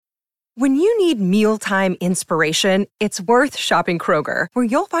When you need mealtime inspiration, it's worth shopping Kroger, where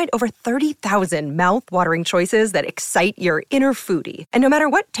you'll find over 30,000 mouth-watering choices that excite your inner foodie. And no matter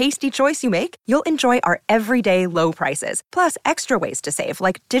what tasty choice you make, you'll enjoy our everyday low prices, plus extra ways to save,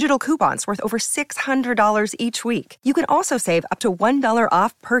 like digital coupons worth over $600 each week. You can also save up to $1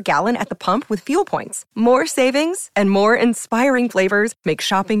 off per gallon at the pump with fuel points. More savings and more inspiring flavors make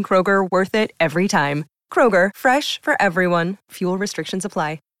shopping Kroger worth it every time. Kroger, fresh for everyone. Fuel restrictions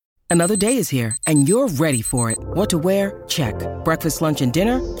apply. Another day is here, and you're ready for it. What to wear? Check. Breakfast, lunch, and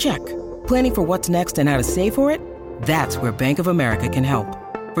dinner? Check. Planning for what's next and how to save for it? That's where Bank of America can help.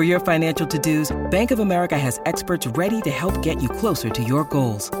 For your financial to-dos, Bank of America has experts ready to help get you closer to your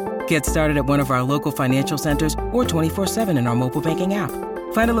goals. Get started at one of our local financial centers or 24/7 in our mobile banking app.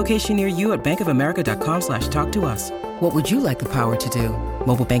 Find a location near you at bankofamerica.com/talktous. What would you like the power to do?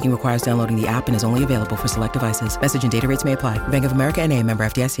 Mobile banking requires downloading the app and is only available for select devices. Message and data rates may apply. Bank of America N.A., member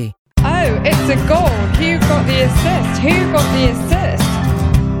FDIC. Oh, it's a goal. Who got the assist? Who got the assist?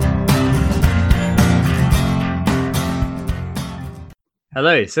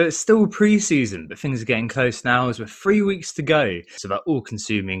 Hello, so it's still pre-season, but things are getting close now as we're 3 weeks to go to that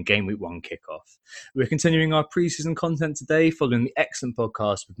all-consuming Game Week 1 kickoff. We're continuing our pre-season content today following the excellent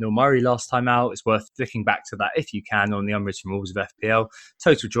podcast with Neil Murray last time out. It's worth flicking back to that if you can on the unwritten rules of FPL.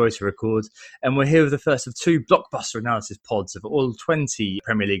 Total joy to record. And we're here with the first of two blockbuster analysis pods of all 20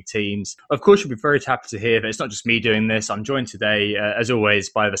 Premier League teams. Of course, you'll be very happy to hear that it's not just me doing this. I'm joined today, as always,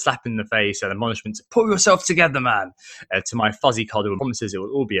 by the slap in the face and admonishment to pull yourself together, man, to my fuzzy cuddle and promises it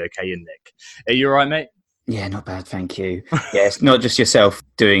will all be okay in Nick. Are you all right, mate? Yeah, not bad, thank you. Yeah, it's not just yourself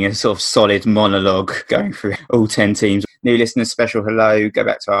doing a sort of solid monologue going through all 10 teams. New listeners, special hello. Go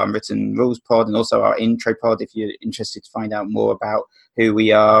back to our unwritten rules pod and also our intro pod if you're interested to find out more about who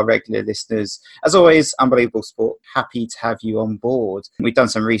we are, regular listeners. As always, Unbelievable Sport, happy to have you on board. We've done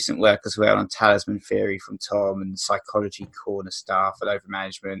some recent work as well on Talisman Theory from Tom and Psychology Corner staff at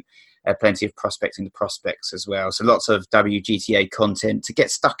Overmanagement. Plenty of prospecting the prospects as well. So lots of WGTA content to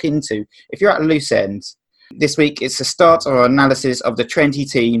get stuck into. If you're at a loose end, this week it's the start of our analysis of the 20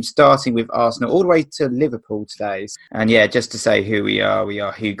 teams, starting with Arsenal all the way to Liverpool today. And yeah, just to say who we are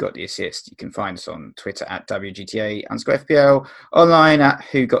Who Got the Assist. You can find us on Twitter at WGTA_FPL, online at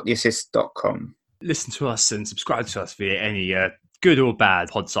whogottheassist.com. Listen to us and subscribe to us via any good or bad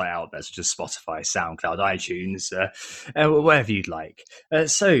pod site out there, such as Spotify, SoundCloud, iTunes, whatever you'd like.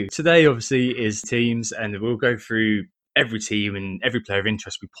 So today obviously is teams, and we'll go through every team and every player of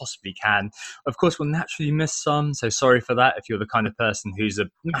interest we possibly can. Of course, we'll naturally miss some, so sorry for that if you're the kind of person who's a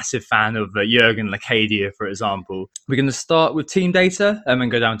massive fan of Jurgen Lacadia, for example. We're going to start with team data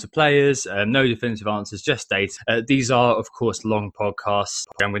and go down to players. No definitive answers, just data. These are, of course, long podcasts.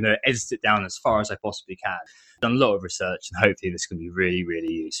 I'm going to edit it down as far as I possibly can. I've done a lot of research, and hopefully this can be really,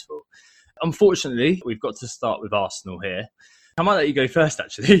 really useful. Unfortunately, we've got to start with Arsenal here. I might let you go first,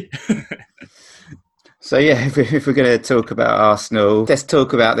 actually. So yeah, if we're going to talk about Arsenal, let's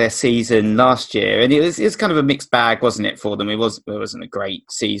talk about their season last year. And it was kind of a mixed bag, wasn't it, for them? It wasn't a great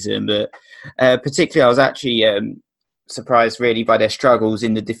season, but particularly I was actually surprised really by their struggles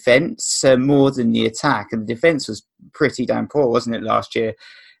in the defence more than the attack. And the defence was pretty damn poor, wasn't it, last year?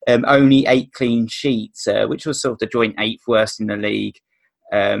 Only 8 clean sheets, which was sort of the joint 8th worst in the league.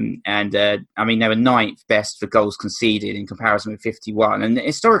 I mean, they were 9th best for goals conceded in comparison with 51. And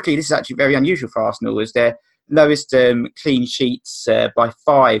historically, this is actually very unusual for Arsenal, as their lowest clean sheets by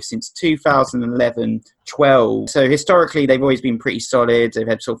 5 since 2011-12. So historically, they've always been pretty solid. They've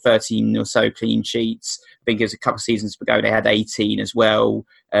had sort of 13 or so clean sheets. I think it was a couple of seasons ago, they had 18 as well,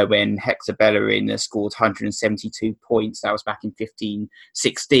 when Hector Bellerin scored 172 points. That was back in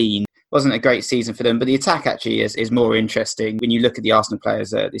 15-16. Wasn't a great season for them, but the attack actually is more interesting. When you look at the Arsenal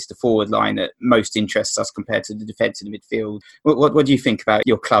players, it's the forward line that most interests us compared to the defence in the midfield. What do you think about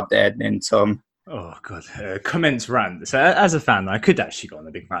your club there then, Tom? Oh, God. Comments rant. So as a fan, I could actually go on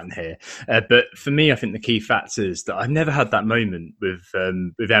a big rant here. But for me, I think the key factor is that I've never had that moment with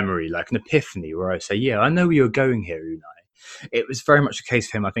Emery, like an epiphany where I say, yeah, I know where you're going here, Unai. It was very much a case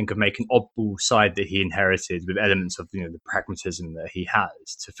for him, I think, of making oddball side that he inherited with elements of the pragmatism that he has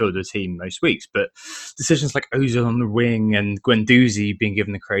to fill the team most weeks. But decisions like Ozil on the wing and Guendouzi being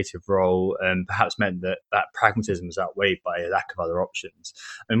given the creative role perhaps meant that pragmatism was outweighed by a lack of other options.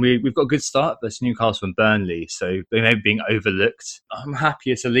 And we've got a good start versus Newcastle and Burnley, so they may be being overlooked. I'm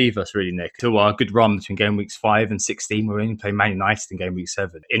happier to leave us, really, Nick, to our good run between game weeks 5 and 16. We're only playing Man United in game week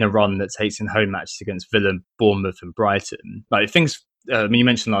 7 in a run that takes in home matches against Villa, Bournemouth and Brighton. Like things, you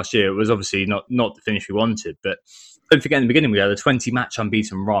mentioned last year, it was obviously not the finish we wanted, but don't forget in the beginning we had a 20-match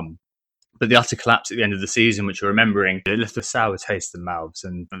unbeaten run But the utter collapse at the end of the season, which you're remembering, it left a sour taste in mouths,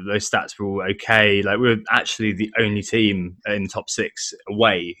 and those stats were all okay. Like, we were actually the only team in the top 6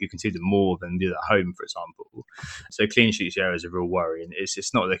 away who conceded more than did at home, for example. So clean sheets here is a real worry, and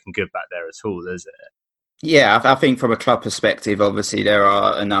it's not looking good back there at all, is it? Yeah, I think from a club perspective, obviously there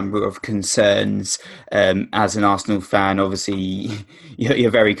are a number of concerns. As an Arsenal fan, obviously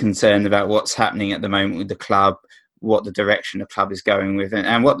you're very concerned about what's happening at the moment with the club, what the direction the club is going with,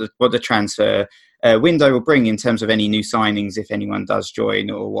 and what the transfer window will bring in terms of any new signings, if anyone does join,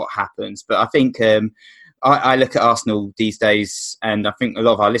 or what happens. But I think I look at Arsenal these days, and I think a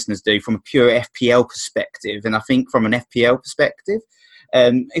lot of our listeners do, from a pure FPL perspective. And I think from an FPL perspective,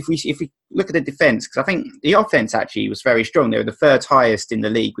 if we look at the defence, because I think the offence actually was very strong. They were the third highest in the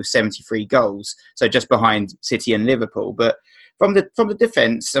league with 73 goals, so just behind City and Liverpool. But from the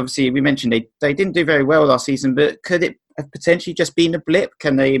defence, obviously we mentioned they didn't do very well last season, but could it have potentially just been a blip?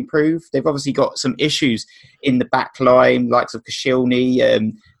 Can they improve? They've obviously got some issues in the back line, likes of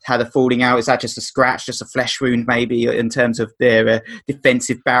Koscielny, had a falling out. Is that just a scratch, just a flesh wound maybe in terms of their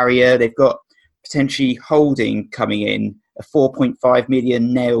defensive barrier? They've got potentially Holding coming in, a 4.5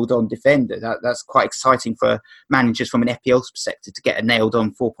 million nailed on defender. That's quite exciting for managers from an FPL perspective to get a nailed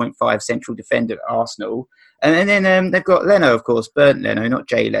on 4.5 central defender at Arsenal. And then they've got Leno, of course, Bernd Leno, not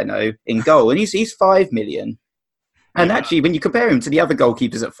Jay Leno, in goal. And he's 5 million. And actually, when you compare him to the other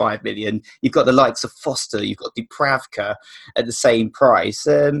goalkeepers at 5 million, you've got the likes of Foster, you've got Dubravka at the same price.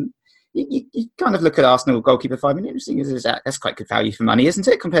 You kind of look at Arsenal goalkeeper 5 million. That's quite good value for money, isn't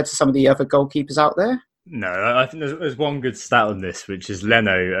it, compared to some of the other goalkeepers out there? No, I think there's one good stat on this, which is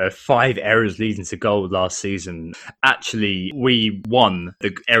Leno, 5 errors leading to goal last season. Actually, we won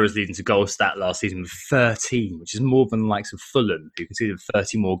the errors leading to goal stat last season with 13, which is more than the likes of Fulham, who conceded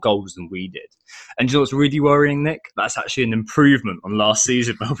 30 more goals than we did. And do you know what's really worrying, Nick? That's actually an improvement on last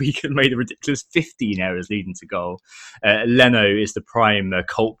season, where we made a ridiculous 15 errors leading to goal. Leno is the prime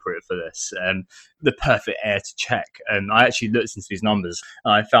culprit for this. The perfect heir to Cech. And I actually looked into these numbers,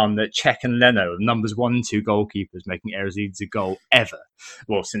 and I found that Cech and Leno are numbers 1 and 2 goalkeepers making errors leading to goal ever.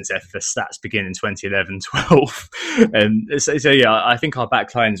 Well, since their stats begin in 2011-12. So yeah, I think our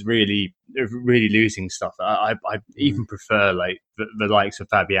backline's really losing stuff. I even prefer like the likes of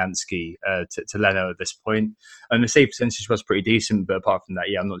Fabianski to Leno at this point. And the save percentage was pretty decent, but apart from that,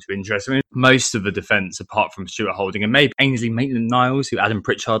 yeah, I'm not too interested. I mean, most of the defence, apart from Stuart Holding and maybe Ainsley Maitland-Niles, who Adam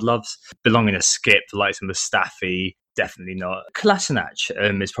Pritchard loves, belong in a skip, the likes of Mustafi. Definitely not. Kolasinac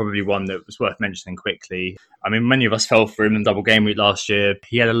is probably one that was worth mentioning quickly. I mean, many of us fell for him in double game week last year.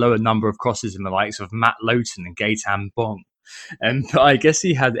 He had a lower number of crosses in the likes of Matt Lowton and Gaetan Bong. But I guess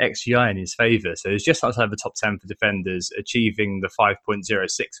he had XGI in his favour, so it's just outside the top 10 for defenders, achieving the 5.06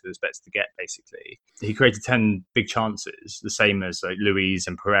 we expected to get, basically. He created 10 big chances, the same as like Luiz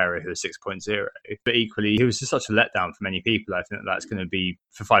and Pereira, who are 6.0. But equally, he was just such a letdown for many people. I think that's going to be,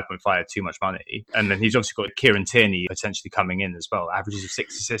 for 5.5, too much money. And then he's obviously got Kieran Tierney potentially coming in as well, averages of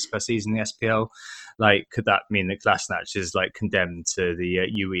 6 assists per season in the SPL. Like, could that mean that Kolasinac is like condemned to the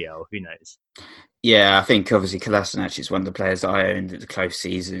UEL? Who knows? Yeah, I think obviously Kolasinac is one of the players that I owned at the close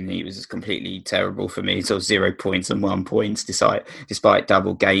season. He was completely terrible for me, sort of 0 points and 1 point despite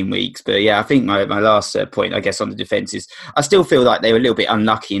double game weeks. But yeah, I think my last point, I guess, on the defence is I still feel like they were a little bit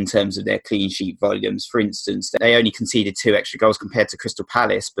unlucky in terms of their clean sheet volumes. For instance, they only conceded 2 extra goals compared to Crystal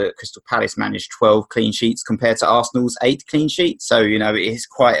Palace, but Crystal Palace managed 12 clean sheets compared to Arsenal's 8 clean sheets. So, you know, it is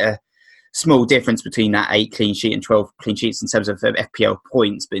quite a small difference between that 8 clean sheet and 12 clean sheets in terms of FPL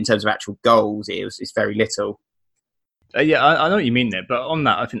points, but in terms of actual goals, it's very little. Yeah, I know what you mean there, but on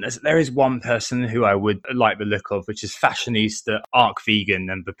that, I think there is one person who I would like the look of, which is fashionista, arch-vegan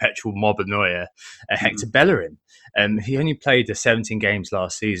and perpetual mob annoyer, Hector Bellerin. He only played 17 games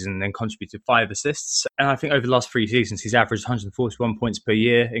last season and then contributed 5 assists. And I think over the last 3 seasons, he's averaged 141 points per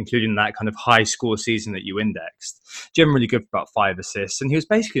year, including that kind of high score season that you indexed. Generally good for about 5 assists. And he was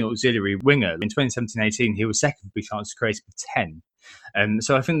basically an auxiliary winger. In 2017-18, he was second for big chances created with 10.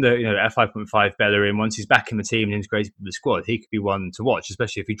 So I think that, you know, at 5.5 Bellerin, once he's back in the team and integrated with the squad, he could be one to watch,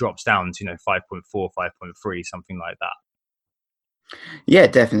 especially if he drops down to, 5.4, 5.3, something like that. Yeah,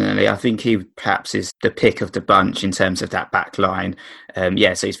 definitely. I think he perhaps is the pick of the bunch in terms of that back line. So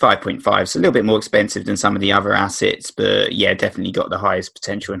he's 5.5, so a little bit more expensive than some of the other assets, but yeah, definitely got the highest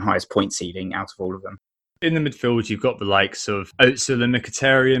potential and highest point ceiling out of all of them. In the midfield, you've got the likes of Özil and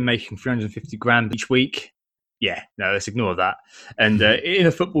Mkhitaryan making 350 grand each week. Yeah, no, let's ignore that. And in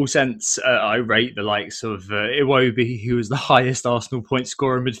a football sense, I rate the likes of Iwobi, who was the highest Arsenal point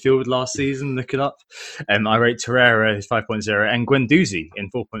scorer in midfield last season. Look it up. I rate Torreira, who's 5.0, and Guendouzi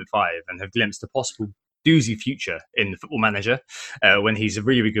in 4.5, and have glimpsed a possible doozy future in the Football Manager when he's a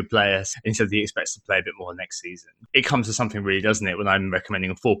really, really good player instead he expects to play a bit more next season. It comes to something really, doesn't it, when I'm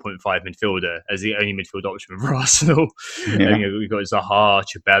recommending a 4.5 midfielder as the only midfield option for Arsenal. Yeah. We've got Zaha,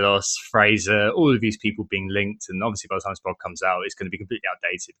 Chabelos, Fraser, all of these people being linked, and obviously by the time this pod comes out it's going to be completely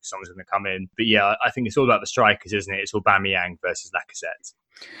outdated because someone's going to come in. But yeah, I think it's all about the strikers, isn't it? It's Aubameyang versus Lacazette.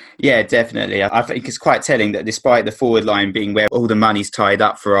 Yeah, definitely. I think it's quite telling that despite the forward line being where all the money's tied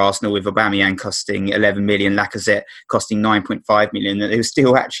up for Arsenal, with Aubameyang costing 11 million, Lacazette costing 9.5 million, that they were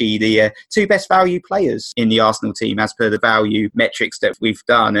still actually the two best value players in the Arsenal team as per the value metrics that we've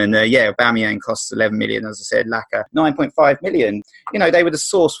done. And Aubameyang costs 11 million, as I said, Lacazette 9.5 million. They were the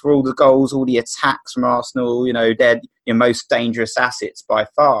source for all the goals, all the attacks from Arsenal. They're your most dangerous assets by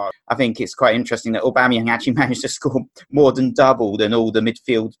far. I think it's quite interesting that Aubameyang actually managed to score more than double than all the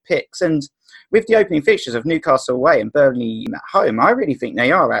midfield picks. And with the opening fixtures of Newcastle away and Burnley at home, I really think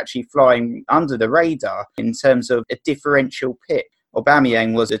they are actually flying under the radar in terms of a differential pick.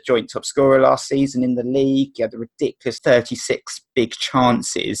 Aubameyang was a joint top scorer last season in the league. He had a ridiculous 36 big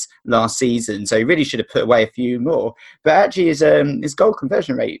chances last season, so he really should have put away a few more. But actually his goal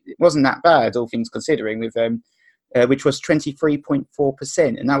conversion rate wasn't that bad, all things considering, with which was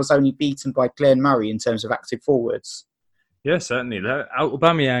 23.4%, and that was only beaten by Glenn Murray in terms of active forwards. Yeah, certainly.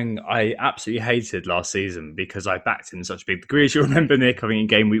 Aubameyang, I absolutely hated last season because I backed him in such a big degree. As you remember, Nick, I think in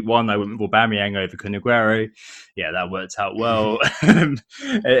game week 1, I went with Aubameyang over Kun Aguero. Yeah, that worked out well. And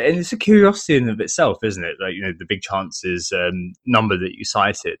it's a curiosity in and of itself, isn't it? The big chances number that you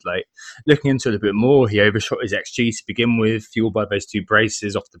cited. Looking into it a bit more, he overshot his XG to begin with, fueled by those 2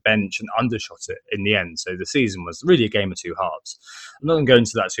 braces off the bench, and undershot it in the end. So the season was really a game of 2 halves. I'm not going to go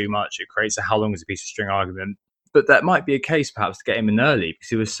into that too much. It creates a how long is a piece of string argument. But that might be a case, perhaps, to get him in early because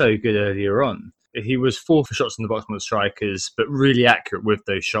he was so good earlier on. He was 4th for shots in the box from the strikers, but really accurate with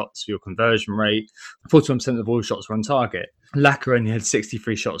those shots. Your conversion rate, 41% of all shots were on target. Lacazette only had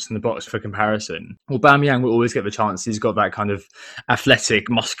 63 shots in the box for comparison. Aubameyang will always get the chance. He's got that kind of athletic,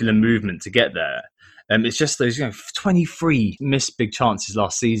 muscular movement to get there. It's just those 23 missed big chances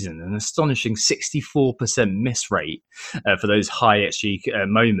last season, an astonishing 64% miss rate for those high XG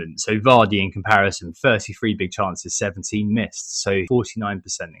moments. So Vardy in comparison, 33 big chances, 17 missed, so 49%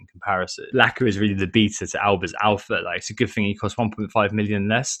 in comparison. Lacazette is really the beta to Alba's alpha. It's a good thing he costs 1.5 million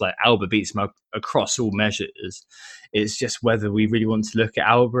less. Alba beats him across all measures. It's just whether we really want to look at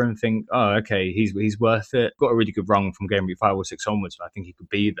Alba and think, oh, okay, he's worth it. Got a really good run from game week 5 or 6 onwards, but I think he could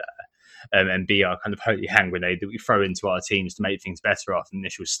be there. And be our kind of holy hand grenade that we throw into our teams to make things better after the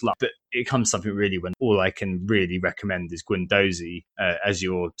initial slump. But it comes something really when all I can really recommend is Guendouzi as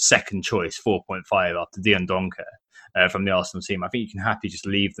your second choice, 4.5 after Dion Donker from the Arsenal team. I think you can happily just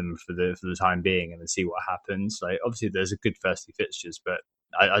leave them for the time being and then see what happens. Obviously, there's a good first 2 fixtures, but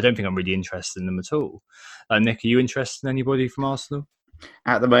I don't think I'm really interested in them at all. Nick, are you interested in anybody from Arsenal?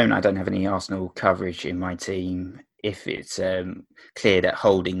 At the moment, I don't have any Arsenal coverage in my team. If it's clear that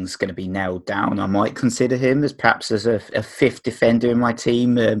Holding's going to be nailed down, I might consider him as perhaps as a 5th defender in my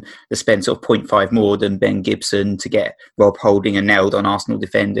team. To spend sort of 0.5 more than Ben Gibson to get Rob Holding a nailed on Arsenal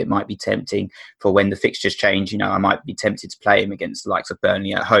defender, it might be tempting for when the fixtures change. I might be tempted to play him against the likes of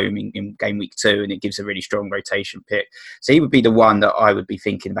Burnley at home in game week 2, and it gives a really strong rotation pick. So he would be the one that I would be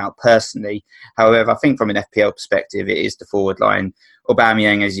thinking about personally. However, I think from an FPL perspective, it is the forward line.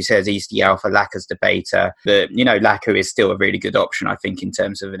 Aubameyang, as you said, he's the alpha, Lacazette's the beta. But, Lacazette is still a really good option, I think, in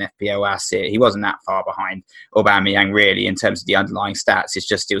terms of an FPL asset. He wasn't that far behind Aubameyang, really, in terms of the underlying stats.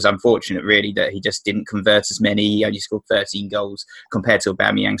 It was unfortunate, really, that he just didn't convert as many. He only scored 13 goals compared to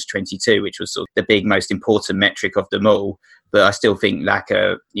Aubameyang's 22, which was sort of the big, most important metric of them all. But I still think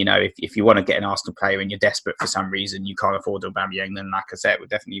Lacazette, if you want to get an Arsenal player and you're desperate for some reason, you can't afford Aubameyang, then Lacazette would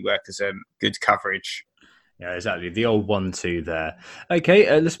definitely work as a good coverage. Yeah, exactly. The old 1-2 there.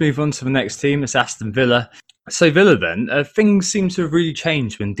 Okay, let's move on to the next team. It's Aston Villa. So Villa then, things seem to have really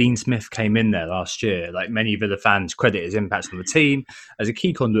changed when Dean Smith came in there last year. Many Villa fans credit his impact on the team as a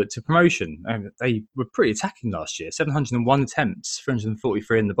key conduit to promotion. They were pretty attacking last year. 701 attempts,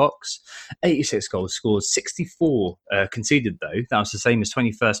 343 in the box, 86 goals scored, 64 conceded though. That was the same as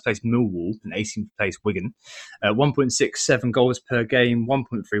 21st place Millwall and 18th place Wigan. 1.67 goals per game,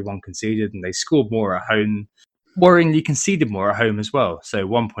 1.31 conceded, and they scored more at home. Worryingly conceded more at home as well. So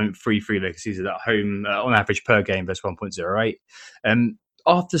 1.33 they conceded at home on average per game versus 1.08.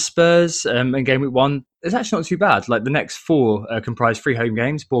 After Spurs in game week 1, it's actually not too bad. Like the next four comprise 3 home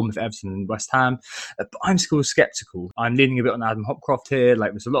games: Bournemouth, Everton, and West Ham. But I'm still sceptical. I'm leaning a bit on Adam Hopcroft here.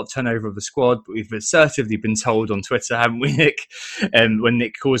 Like there's a lot of turnover of the squad, but we've assertively been told on Twitter, haven't we, Nick? When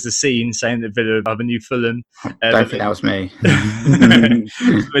Nick caused the scene saying that Villa are the new Fulham. Don't think that was me.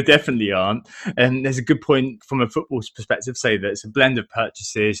 They definitely aren't. And there's a good point from a football perspective, say that it's a blend of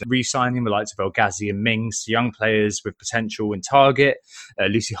purchases, re-signing the likes of El Ghazi and Mings, young players with potential in target.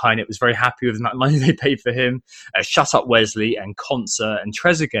 Lucy Hynett was very happy with the amount of money they paid for him. Shut Up Wesley and Konsa and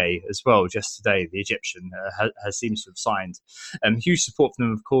Trezeguet as well. Just today, the Egyptian has seems to have signed. Huge support from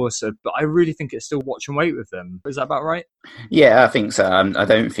them, of course, but I really think it's still watch and wait with them. Is that about right? Yeah, I think so. I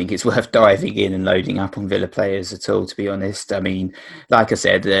don't think it's worth diving in and loading up on Villa players at all, to be honest. I mean, like I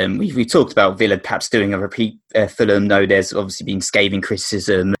said, we talked about Villa perhaps doing a repeat Fulham. No, there's obviously been scathing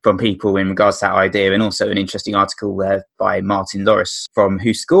criticism from people in regards to that idea, and also an interesting article by Martin Loris from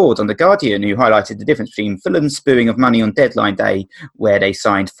Who Scored on The Guardian, who highlighted the difference between Fulham's spewing of money on deadline day, where they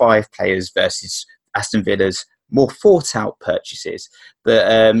signed 5 players, versus Aston Villa's more thought-out purchases. But,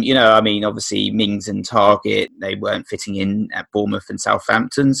 obviously Mings and Target, they weren't fitting in at Bournemouth and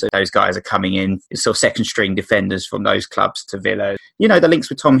Southampton. So those guys are coming in as sort of second-string defenders from those clubs to Villa. The links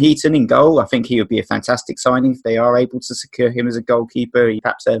with Tom Heaton in goal, I think he would be a fantastic signing if they are able to secure him as a goalkeeper.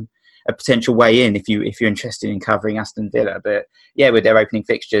 Perhaps a potential way in if you're interested in covering Aston Villa. But yeah, with their opening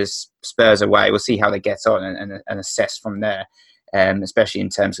fixtures, Spurs away, we'll see how they get on and assess from there. Especially in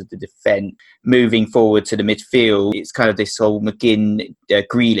terms of the defence. Moving forward to the midfield, it's kind of this whole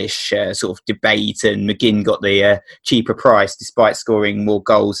McGinn-Grealish sort of debate, and McGinn got the cheaper price despite scoring more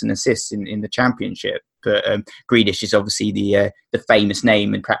goals and assists in the Championship. But Grealish is obviously the famous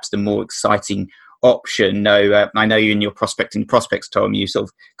name and perhaps the more exciting option. No, I know you in your prospecting prospects, Tom, you sort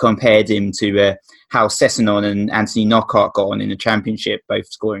of compared him to how Sessegnon and Anthony Knockaert got on in the Championship, both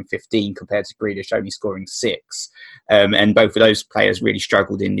scoring 15 compared to Grealish only scoring 6. And both of those players really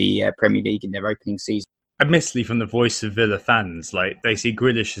struggled in the Premier League in their opening season. Admittedly, from the voice of Villa fans, like they see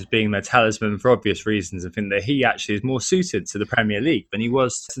Grealish as being their talisman for obvious reasons, and think that he actually is more suited to the Premier League than he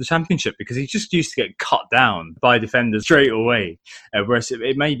was to the Championship, because he just used to get cut down by defenders straight away. Whereas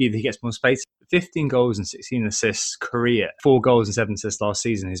it may be that he gets more space. 15 goals and 16 assists career, 4 goals and 7 assists last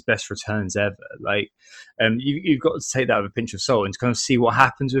season, his best returns ever. You've got to take that with a pinch of salt and to kind of see what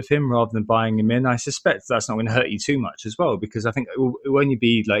happens with him rather than buying him in. I suspect that's not going to hurt you too much as well, because I think it will only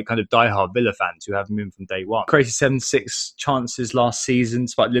be like kind of diehard Villa fans who have him in from day one. Created 76 chances last season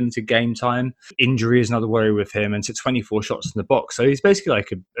despite limited game time. Injury is another worry with him, and took 24 shots in the box. So he's basically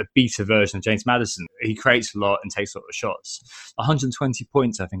like a beta version of James Maddison. He creates a lot and takes a lot of shots. 120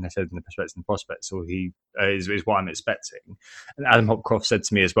 points, I think I said in the prospects and prospects, so he is what I'm expecting. And Adam Hopcroft said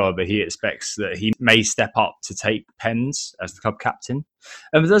to me as well that he expects that he may step up to take pens as the club captain.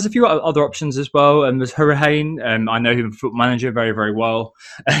 But there's a few other options as well. And there's Hourihane. I know him, Football Manager, very, very well.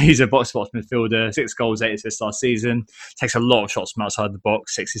 He's a box-to-box midfielder, 6 goals, 8 assists last season. Takes a lot of shots from outside the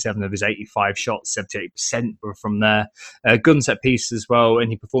box. 67 of his 85 shots, 78% were from there. Good set piece as well, and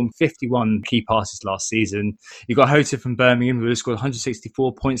he performed 51 key passes last season. You've got Hota from Birmingham, who scored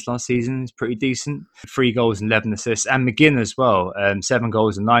 164 points last season. It's pretty decent. 3 goals and 11 assists. And McGinn as well, 7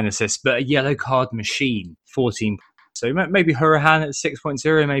 goals and 9 assists. But a yellow card machine, 14. So maybe Hourihane at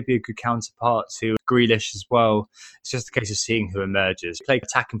 6.0 may be a good counterpart to Grealish as well. It's just a case of seeing who emerges. Play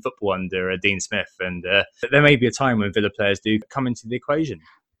attacking football under Dean Smith, and there may be a time when Villa players do come into the equation.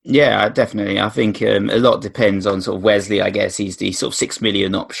 Yeah, definitely. I think a lot depends on sort of Wesley. I guess he's the sort of 6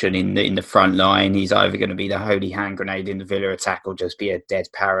 million option in the front line. He's either going to be the holy hand grenade in the Villa attack or just be a dead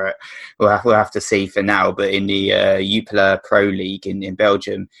parrot. We'll have to see for now. But in the Jupiler Pro League in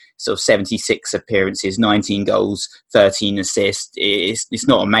Belgium, sort of 76 appearances, 19 goals, 13 assists. It's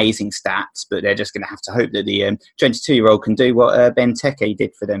not amazing stats, but they're just going to have to hope that the 22-year-old can do what Benteke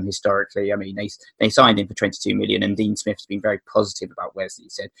did for them historically. I mean, they signed him for 22 million, and Dean Smith's been very positive about Wesley. He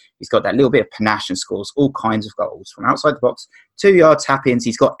said he's got that little bit of panache and scores all kinds of goals from outside the box, 2-yard tap-ins.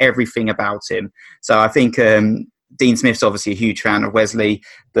 He's got everything about him. So I think Dean Smith's obviously a huge fan of Wesley,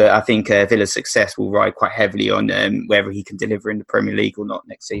 but I think Villa's success will ride quite heavily on whether he can deliver in the Premier League or not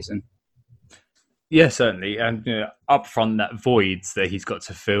next season. Yeah, certainly. And up front, that void that he's got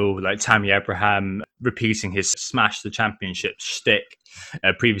to fill, like Tammy Abraham repeating his smash the championship shtick,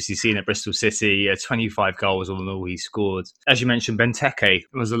 previously seen at Bristol City, 25 goals all in all he scored. As you mentioned, Benteke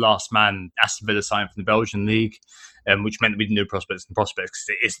was the last man Aston Villa signed from the Belgian League, which meant we didn't do prospects because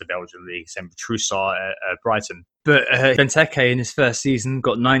it is the Belgian League, same with Troussard at Brighton. But Benteke in his first season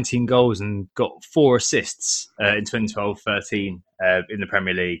got 19 goals and got 4 assists in 2012-13 in the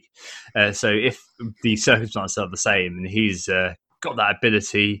Premier League. So if the circumstances are the same and he's got that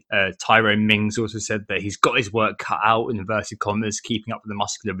ability. Tyrone Mings also said that he's got his work cut out, in inverted commas, keeping up with the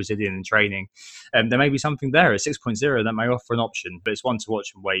muscular Brazilian in training. There may be something there at 6.0 that may offer an option, but it's one to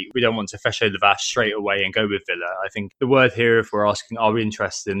watch and wait. We don't want to Feshe Lavash straight away and go with Villa. I think the word here, if we're asking, are we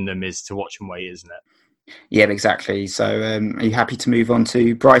interested in them, is to watch and wait, isn't it? Yeah, exactly. So are you happy to move on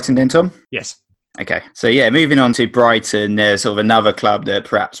to Brighton then, Tom? Yes. Okay, so yeah, moving on to Brighton, sort of another club that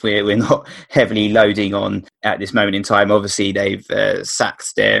perhaps we're not heavily loading on at this moment in time. Obviously, they've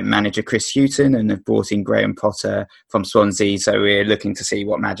sacked their manager Chris Hughton and have brought in Graham Potter from Swansea. So we're looking to see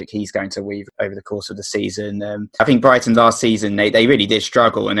what magic he's going to weave over the course of the season. I think Brighton last season, they really did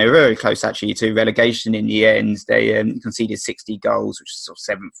struggle, and they were very close actually to relegation in the end. They conceded 60 goals, which is sort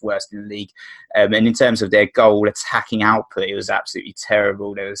of 7th worst in the league. And in terms of their goal attacking output, it was absolutely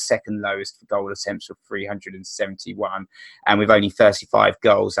terrible. They were second lowest for goal attempts of 371, and with only 35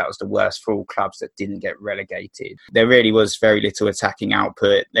 goals, that was the worst for all clubs that didn't get relegated. There really was very little attacking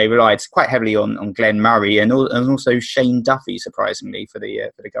output. They relied quite heavily on Glenn Murray and also Shane Duffy, surprisingly, for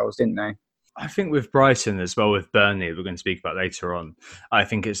the goals, didn't they? I think with Brighton as well, with Burnley, we're going to speak about later on, I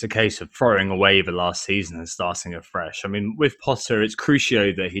think it's a case of throwing away the last season and starting afresh. I mean, with Potter, it's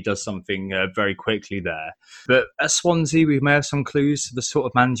crucial that he does something very quickly there. But at Swansea, we may have some clues to the sort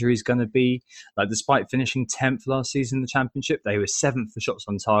of manager he's going to be. Like, despite finishing 10th last season in the Championship, they were 7th for shots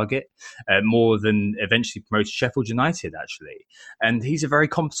on target, more than eventually promoted Sheffield United, actually. And he's a very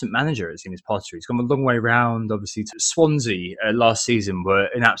competent manager, it seems, Potter. He's gone a long way round, obviously, to Swansea last season were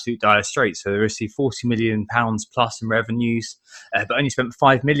in absolute dire straits. So they received £40 million plus in revenues, but only spent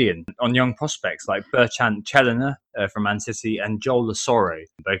 £5 million on young prospects like Bertrand Chelena from Man City and Joel Lasoro,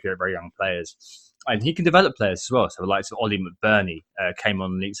 both are very young players. And he can develop players as well. So the likes of Ollie McBurney came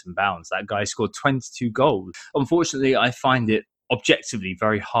on leaps and bounds. That guy scored 22 goals. Unfortunately, I find it objectively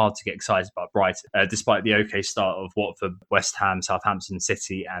very hard to get excited about Brighton, despite the okay start of Watford, West Ham, Southampton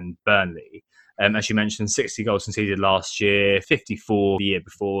City and Burnley. As you mentioned, 60 goals conceded last year, 54 the year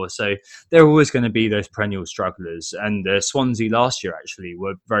before. So there are always going to be those perennial strugglers. And Swansea last year actually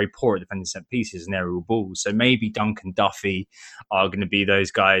were very poor at defending set pieces and aerial balls. So maybe Dunk and Duffy are going to be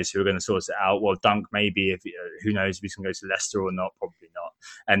those guys who are going to sort it out. Well, Dunk maybe, if who knows if he's going to go to Leicester or not, probably not.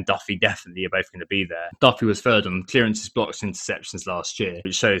 And Duffy definitely are both going to be there. Duffy was third on clearances, blocks and interceptions last year,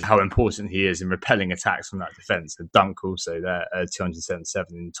 which shows how important he is in repelling attacks from that defence. And Dunk also there, 277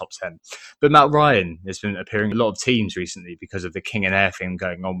 in the top 10. But Matt Ryan has been appearing in a lot of teams recently because of the King and Air thing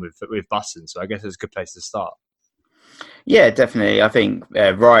going on with Button. So I guess it's a good place to start. Yeah, definitely. I think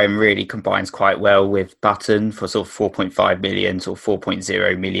Ryan really combines quite well with Button for sort of 4.5 million, sort of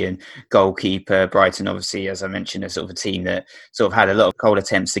 4.0 million goalkeeper. Brighton, obviously, as I mentioned, is sort of a team that sort of had a lot of goal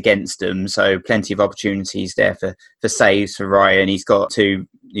attempts against them. So plenty of opportunities there for saves for Ryan. He's got two,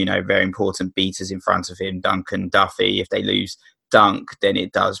 very important beaters in front of him, Dunk and Duffy. If they lose Dunk, then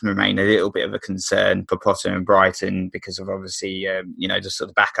it does remain a little bit of a concern for Potter and Brighton because of obviously, just sort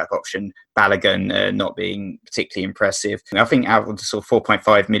of backup option, Balogun not being particularly impressive. I think out of the sort of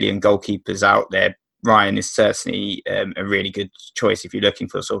 4.5 million goalkeepers out there, Ryan is certainly a really good choice if you're looking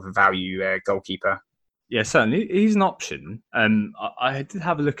for sort of a value goalkeeper. Yeah, certainly. He's an option. I did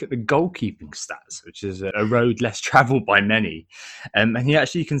have a look at the goalkeeping stats, which is a road less travelled by many. And he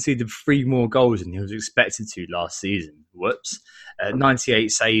actually conceded 3 more goals than he was expected to last season. Whoops.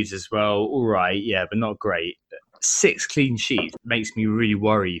 98 saves as well. All right, yeah, but not great. 6 clean sheets makes me really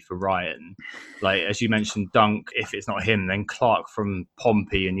worry for Ryan. Like, as you mentioned, Dunk, if it's not him, then Clark from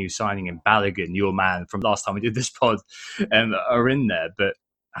Pompey, a new signing, and Balogun, your man from last time we did this pod, are in there. But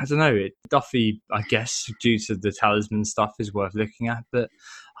I don't know. Duffy, I guess, due to the talisman stuff, is worth looking at, but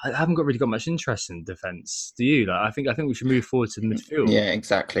I haven't really got much interest in defence. Do you? I think we should move forward to the midfield. Yeah,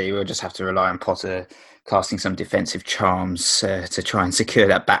 exactly. We'll just have to rely on Potter casting some defensive charms to try and secure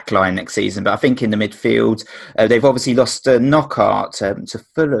that back line next season. But I think in the midfield, they've obviously lost Knockaert to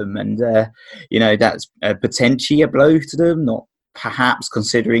Fulham, and that's potentially a blow to them. Not perhaps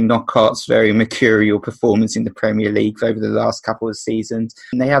considering Knockaert's very mercurial performance in the Premier League over the last couple of seasons.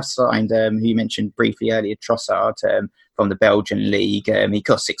 And they have signed, who you mentioned briefly earlier, Trossard from the Belgian League. He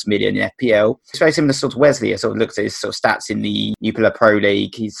cost 6 million in FPL. It's very similar to sort of Wesley. I sort of looked at his sort of stats in the Jupiler Pro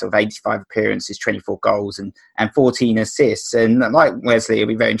League. He's sort of 85 appearances, 24 goals and 14 assists. And like Wesley, it'll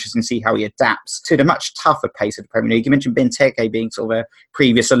be very interesting to see how he adapts to the much tougher pace of the Premier League. You mentioned Benteke being sort of a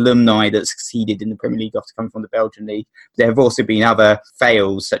previous alumni that succeeded in the Premier League after coming from the Belgian League. There have also been other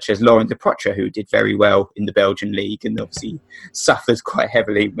fails, such as Laurent Depoitre, who did very well in the Belgian League and obviously suffered quite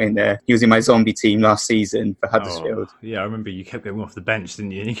heavily when he was in my zombie team last season for Huddersfield. Yeah, I remember you kept going off the bench,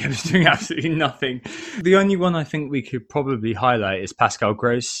 didn't you? And you kept doing absolutely nothing. The only one I think we could probably highlight is Pascal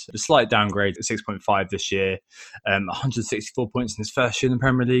Gross. A slight downgrade at 6.5 this year. 164 points in his first year in the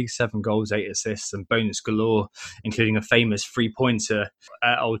Premier League, 7 goals, 8 assists, and bonus galore, including a famous three-pointer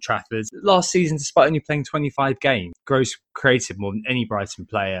at Old Trafford. Last season, despite only playing 25 games, Gross created more than any Brighton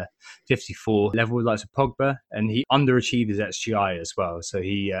player, 54, level with likes of Pogba, and he underachieved his XGI as well. So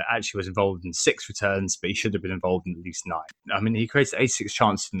he actually was involved in 6 returns, but he should have been involved in at least 9. I mean, he created 86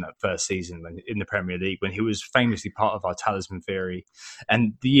 chances in that first season in the Premier League, when he was famously part of our talisman theory.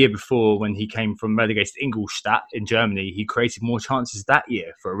 And the year before, when he came from relegated Ingolstadt in Germany, he created more chances that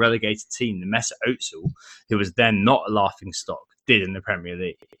year for a relegated team than Mesut Ozil, who was then not a laughingstock, did in the Premier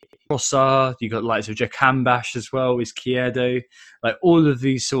League. Trossard, you got likes of Jack Hambash as well, Izquierdo, like all of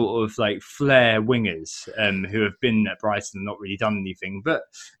these sort of like flair wingers who have been at Brighton and not really done anything. But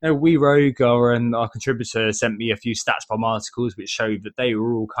We Rogue, our contributor, sent me a few stats bomb articles which showed that they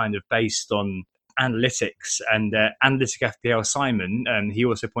were all kind of based on analytics, and Analytic FPL Simon, he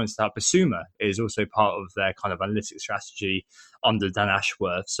also points out Basuma is also part of their kind of analytics strategy under Dan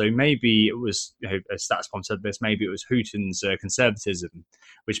Ashworth. So maybe it was, a stats bomb said this, maybe it was Houghton's conservatism,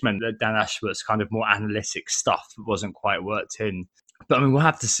 which meant that Dan Ashworth's kind of more analytic stuff wasn't quite worked in. But I mean, we'll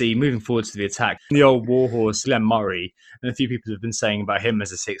have to see moving forward to the attack. The old warhorse, Glenn Murray, and a few people have been saying about him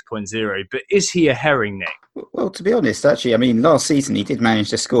as a 6.0, but is he a herring, Nick? Well, to be honest, actually, I mean, last season he did manage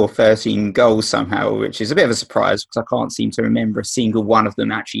to score 13 goals somehow, which is a bit of a surprise because I can't seem to remember a single one of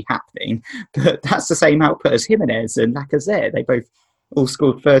them actually happening. But that's the same output as Jimenez and Lacazette. They both all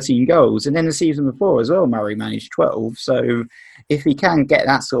scored 13 goals. And then the season before as well, Murray managed 12. So if he can get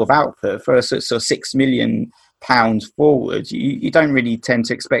that sort of output for a sort of £6 million forward, you don't really tend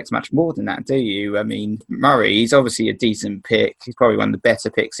to expect much more than that, do you? I mean, Murray, he's obviously a decent pick. He's probably one of the better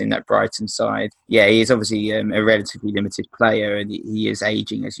picks in that Brighton side. Yeah, he is obviously a relatively limited player, and he is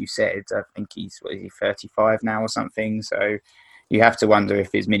ageing, as you said. I think he's 35 now or something. So you have to wonder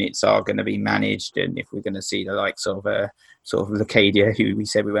if his minutes are going to be managed, and if we're going to see the likes of Locadia, who we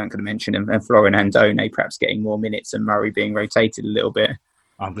said we weren't going to mention, and Florian Andone perhaps getting more minutes and Murray being rotated a little bit.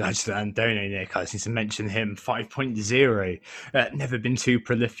 I'm glad to Andone, Nick. I just need to mention him. 5.0. Never been too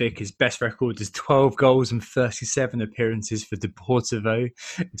prolific. His best record is 12 goals and 37 appearances for Deportivo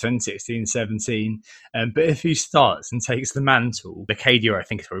in 2016-17. But if he starts and takes the mantle, Locadia, I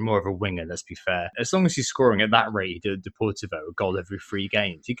think, is probably more of a winger, let's be fair. As long as he's scoring at that rate, Deportivo, a goal every 3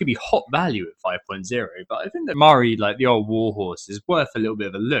 games, he could be hot value at 5.0. But I think that Murray, like the old warhorse, is worth a little bit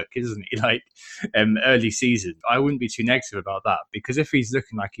of a look, isn't he? Like early season. I wouldn't be too negative about that, because if he's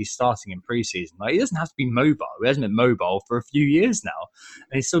looking like he's starting in pre-season, like, he doesn't have to be mobile. He hasn't been mobile for a few years now,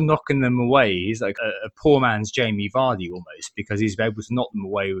 and he's still knocking them away. He's like a poor man's Jamie Vardy almost, because he's able to knock them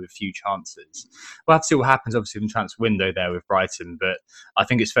away with a few chances. We'll have to see what happens, obviously, in the transfer window there with Brighton, but I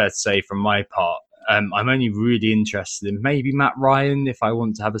think it's fair to say from my part, I'm only really interested in maybe Matt Ryan if I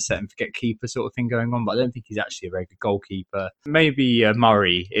want to have a set and forget keeper sort of thing going on, but I don't think he's actually a very good goalkeeper. Maybe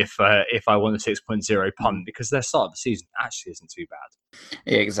Murray if I want a 6.0 punt, because their start of the season actually isn't too bad.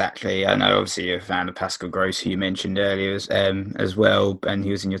 Yeah, exactly. I know obviously you're a fan of Pascal Gross, who you mentioned earlier as well, and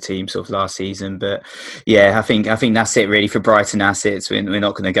he was in your team sort of last season. But yeah, I think that's it really for Brighton assets. We're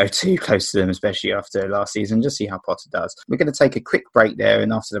not going to go too close to them, especially after last season. Just see how Potter does. We're going to take a quick break there,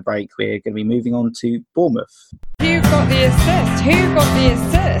 and after the break, we're going to be moving on to Bournemouth. Who got the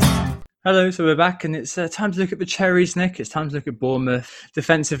assist? Hello, so we're back, and it's time to look at the cherries, Nick. It's time to look at Bournemouth.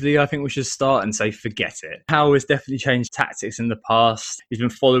 Defensively, I think we should start and say forget it. Howe has definitely changed tactics in the past. He's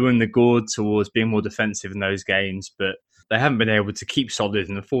been following the Gord towards being more defensive in those games, but they haven't been able to keep solid,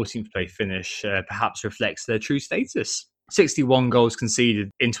 and the 14th place finish perhaps reflects their true status. 61 goals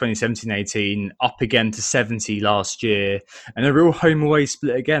conceded in 2017-18, up again to 70 last year, and a real home-away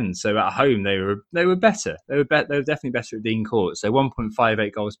split again. So at home, they were better. They were definitely better at Dean Court. So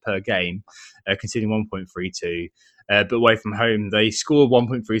 1.58 goals per game, conceding 1.32. But away from home, they scored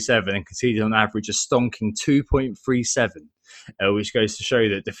 1.37 and conceded on average a stonking 2.37. Which goes to show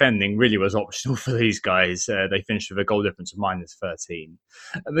that defending really was optional for these guys. They finished with a goal difference of minus 13.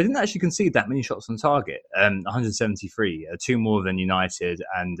 They didn't actually concede that many shots on target, 173, 2 more than United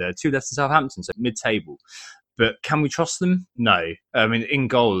and 2 less than Southampton, so mid-table. But can we trust them? No. I mean, in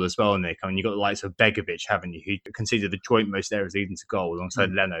goal as well, Nick. I mean, you've got the likes of Begovic, haven't you, who conceded the joint most errors leading to goal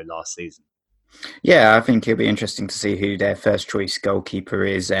alongside Leno last season. Yeah, I think it'll be interesting to see who their first choice goalkeeper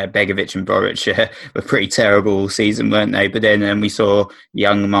is. Begovic and Boric were pretty terrible all season, weren't they? But then we saw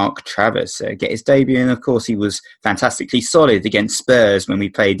young Mark Travis get his debut, and of course he was fantastically solid against Spurs when we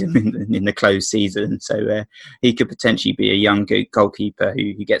played him in the closed season. So he could potentially be a young goalkeeper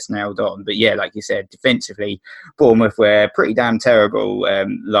who gets nailed on. But yeah, like you said, defensively, Bournemouth were pretty damn terrible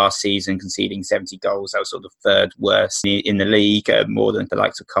last season, conceding 70 goals. That was sort of third worst in the league, more than the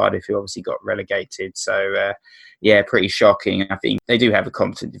likes of Cardiff, who obviously got relegated. So, yeah, pretty shocking. I think they do have a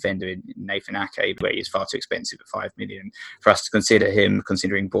competent defender in Nathan Ake, but he's far too expensive at $5 million for us to consider him,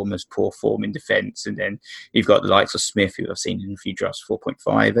 considering Bournemouth's poor form in defence. And then you've got the likes of Smith, who I've seen in a few drafts,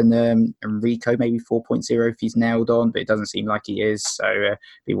 4.5, and Rico maybe 4.0 if he's nailed on, but it doesn't seem like he is. So,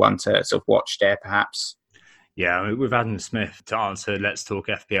 be one to sort of watch there, perhaps. Yeah, with Adam Smith, to answer Let's Talk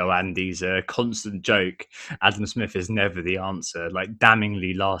FPL Andy's constant joke, Adam Smith is never the answer. Like,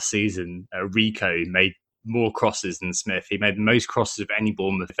 damningly last season, Rico made more crosses than Smith. He made the most crosses of any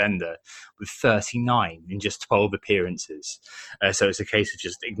Bournemouth defender with 39 in just 12 appearances. So it's a case of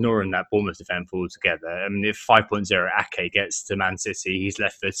just ignoring that Bournemouth defence altogether. I mean, if 5.0 Ake gets to Man City, he's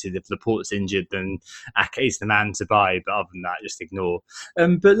left-footed. If Laporte's injured, then Ake's the man to buy. But other than that, just ignore.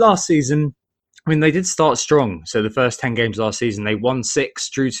 But last season, I mean, they did start strong. So the first 10 games last season, they won 6,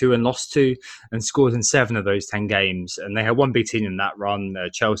 drew 2 and lost 2 and scored in 7 of those 10 games. And they had one big team in that run,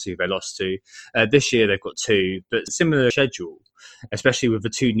 Chelsea, who they lost to. This year, they've got 2, but similar schedule, especially with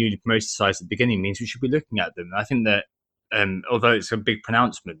the 2 newly promoted sides at the beginning, means we should be looking at them. I think that although it's a big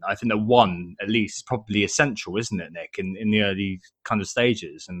pronouncement, I think that 1, at least, is probably essential, isn't it, Nick, in the early kind of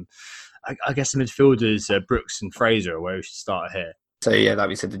stages. And I guess the midfielders, Brooks and Fraser, are where we should start here. So, yeah, like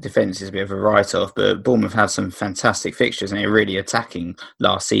we said, the defence is a bit of a write-off, but Bournemouth had some fantastic fixtures and they were really attacking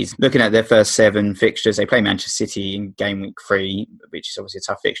last season. Looking at their first 7 fixtures, they play Manchester City in game week 3, which is obviously a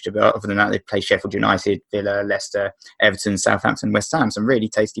tough fixture, but other than that, they play Sheffield United, Villa, Leicester, Everton, Southampton, West Ham. Some really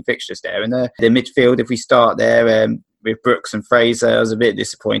tasty fixtures there. And the midfield, if we start there, with Brooks and Fraser, I was a bit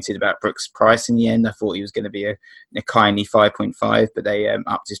disappointed about Brooks' price in the end. I thought he was going to be a kindly 5.5, but they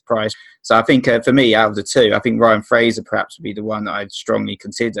upped his price. So I think for me, out of the 2, I think Ryan Fraser perhaps would be the one that I'd strongly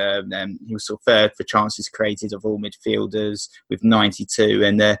consider. He was sort of third for chances created of all midfielders with 92.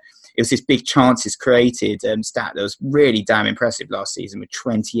 And it was this big chances created stat that was really damn impressive last season, with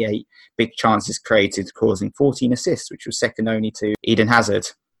 28 big chances created, causing 14 assists, which was second only to Eden Hazard.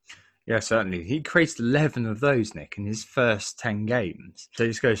 Yeah, certainly. He created 11 of those, Nick, in his first 10 games. So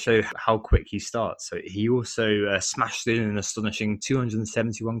just going to show how quick he starts. So he also smashed in an astonishing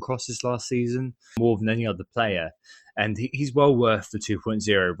 271 crosses last season, more than any other player. And he's well worth the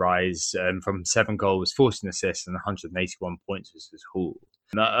 2.0 rise from 7 goals, 14 assists and 181 points was his haul.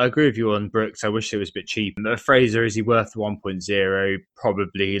 I agree with you on Brooks. I wish it was a bit cheap. Fraser, is he worth the 1.0?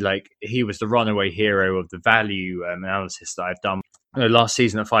 Probably. Like, he was the runaway hero of the value analysis that I've done. Last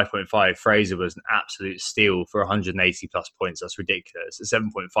season at 5.5, Fraser was an absolute steal for 180 plus points. That's ridiculous. At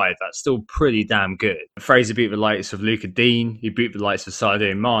 7.5, that's still pretty damn good. Fraser beat the likes of Luca Dean, he beat the likes of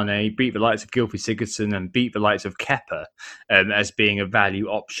Sadio Mane, beat the likes of Gylfi Sigurdsson, and beat the likes of Kepa as being a value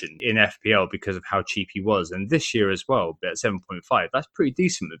option in FPL because of how cheap he was. And this year as well, but at 7.5, that's pretty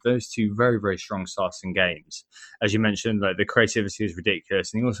decent with those 2 very, very strong starting games. As you mentioned, like, the creativity is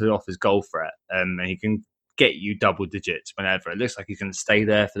ridiculous, and he also offers goal threat, and he can get you double digits whenever. It looks like he's going to stay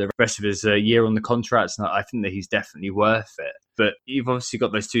there for the rest of his year on the contract, and I think that he's definitely worth it. But you've obviously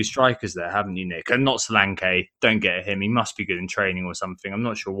got those 2 strikers there, haven't you, Nick? And not Solanke. Don't get him. He must be good in training or something. I'm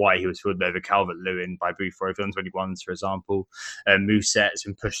not sure why he was filled over Calvert-Lewin by Buffon on 21s, for example. Mousset's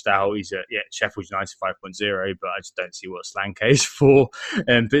been pushed out. He's at Sheffield United 5.0, but I just don't see what Solanke is for.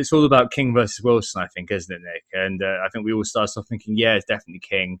 But it's all about King versus Wilson, I think, isn't it, Nick? And I think we all started off thinking, yeah, it's definitely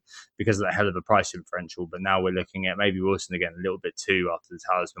King because of that hell of a price differential. But now we're looking at maybe Wilson again a little bit too after the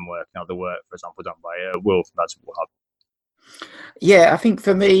talisman work and other work, for example, done by Will from Basketball Hub. Yeah, I think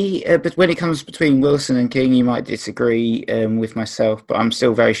for me, but when it comes between Wilson and King, you might disagree with myself, but I'm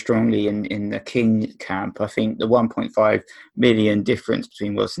still very strongly in the King camp. I think the 1.5 million difference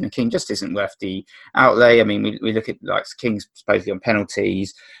between Wilson and King just isn't worth the outlay. I mean, we look at like King's supposedly on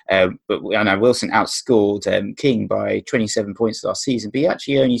penalties, but I know Wilson outscored King by 27 points last season, but he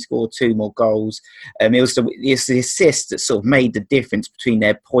actually only scored 2 more goals. It was the assist that sort of made the difference between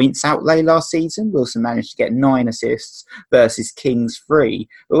their points outlay last season. Wilson managed to get 9 assists versus King's 3.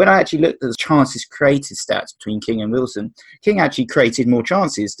 But when I actually looked at the chances created stats between King and Wilson, King actually created more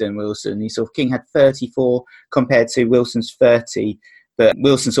chances than Wilson. King had 34 compared to Wilson's 30, but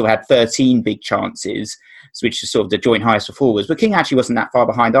Wilson sort of had 13 big chances, which is sort of the joint highest for forwards. But King actually wasn't that far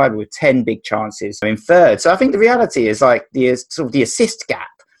behind either, with 10 big chances in third. So I think the reality is like the assist gap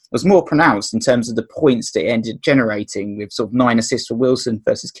was more pronounced in terms of the points that it ended generating, with sort of 9 assists for Wilson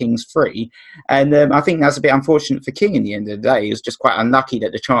versus King's 3. And I think that's a bit unfortunate for King in the end of the day. He was just quite unlucky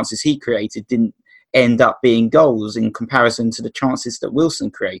that the chances he created didn't end up being goals in comparison to the chances that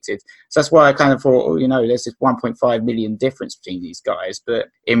Wilson created. So that's why I kind of thought, there's this 1.5 million difference between these guys. But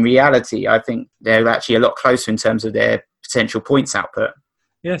in reality, I think they're actually a lot closer in terms of their potential points output.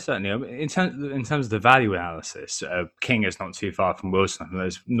 Yeah, certainly. In terms of the value analysis, King is not too far from Wilson. I think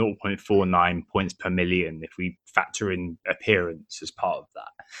there's 0.49 points per million if we factor in appearance as part of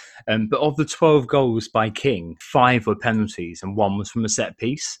that. But of the 12 goals by King, 5 were penalties and 1 was from a set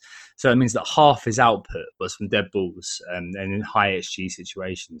piece. So it means that half his output was from dead balls and in high XG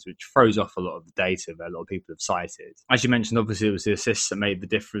situations, which throws off a lot of the data that a lot of people have cited. As you mentioned, obviously it was the assists that made the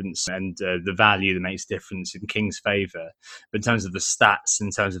difference and the value that makes the difference in King's favour. But in terms of the stats,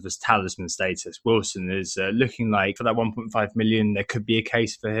 in terms of his talisman status, Wilson is looking like for that 1.5 million, there could be a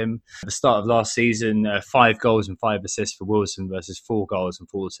case for him. At the start of last season, 5 goals and 5 assists for Wilson versus 4 goals and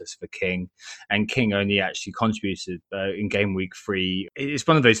 4 assists for King. And King only actually contributed in game week 3. It's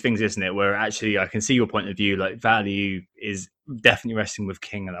one of those things, isn't it, where actually I can see your point of view, like value is definitely resting with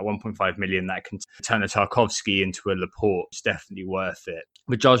King at that 1.5 million that can turn a Tarkowski into a Laporte. It's definitely worth it.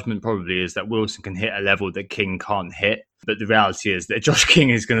 The judgment probably is that Wilson can hit a level that King can't hit. But the reality is that Josh King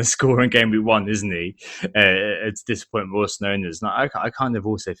is going to score in game week 1, isn't he? It's disappointing Wilson owners. And I kind of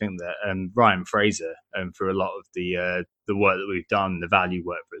also think that Ryan Fraser, for a lot of the work that we've done, the value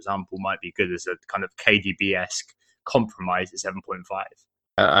work, for example, might be good as a kind of KDB-esque compromise at 7.5.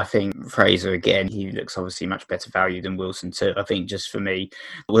 I think Fraser, again, he looks obviously much better value than Wilson too. I think just for me,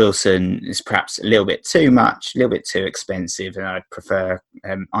 Wilson is perhaps a little bit too much, a little bit too expensive, and I'd prefer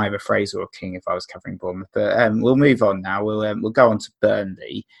either Fraser or King if I was covering Bournemouth. But we'll move on now. We'll go on to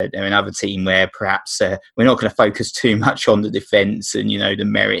Burnley. They're another team where perhaps we're not going to focus too much on the defence and, the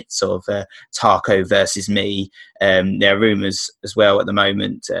merits of Tarko versus me. There are rumours as well at the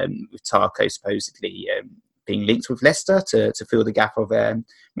moment with Tarko supposedly being linked with Leicester to fill the gap of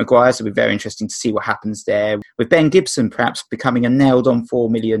Maguire. So it'll be very interesting to see what happens there. With Ben Gibson perhaps becoming a nailed-on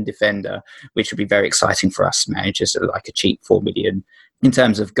 4 million defender, which would be very exciting for us managers that like a cheap 4 million. In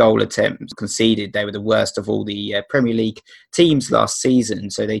terms of goal attempts conceded, they were the worst of all the Premier League teams last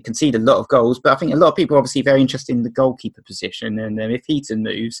season. So they conceded a lot of goals. But I think a lot of people are obviously very interested in the goalkeeper position. And if Heaton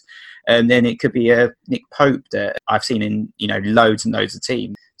moves, then it could be Nick Pope that I've seen in loads and loads of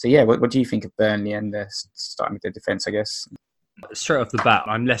teams. So yeah, what do you think of Burnley and starting with the defence, I guess? Straight off the bat,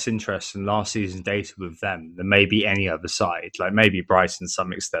 I'm less interested in last season's data with them than maybe any other side, like maybe Brighton to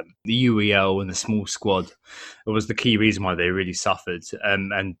some extent. The UEL and the small squad was the key reason why they really suffered,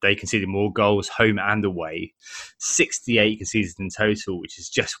 and they conceded more goals home and away. 68 conceded in total, which is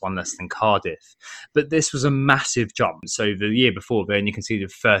just 1 less than Cardiff. But this was a massive jump. So the year before, they only conceded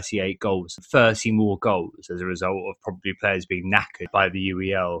 38 goals, 30 more goals as a result of probably players being knackered by the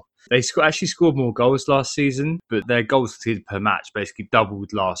UEL. They actually scored more goals last season, but their goals conceded per match basically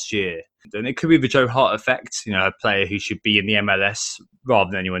doubled last year. And it could be the Joe Hart effect, a player who should be in the MLS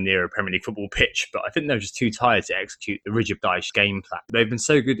rather than anyone near a Premier League football pitch. But I think they're just too tired to execute the Recep Dyche game plan. They've been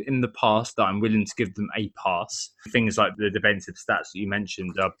so good in the past that I'm willing to give them a pass. Things like the defensive stats that you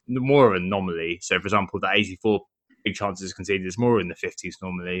mentioned are more of an anomaly. So, for example, the 84 big chances conceded is more in the 50s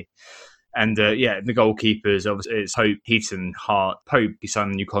normally. And the goalkeepers, obviously, it's Pope, Heaton, Hart. Pope, he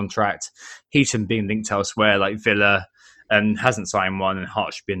signed a new contract. Heaton being linked elsewhere, like Villa, and hasn't signed one, and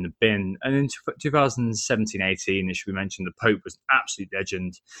Hart should be in the bin. And in 2017-18, it should be mentioned, the Pope was an absolute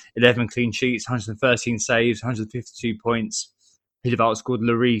legend. 11 clean sheets, 113 saves, 152 points. He'd have outscored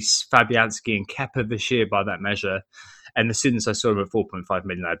Lloris, Fabianski and Kepa this year by that measure. And as soon as I saw him at 4.5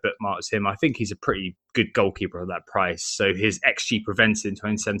 million, I bookmarked him. I think he's a pretty good goalkeeper at that price. So his XG prevented in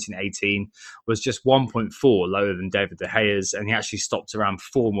 2017-18 was just 1.4 lower than David De Gea's, and he actually stopped around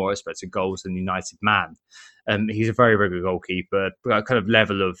 4 more expected goals than United man. He's a very, very good goalkeeper, kind of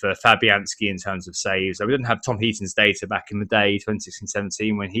level of Fabianski in terms of saves. We didn't have Tom Heaton's data back in the day,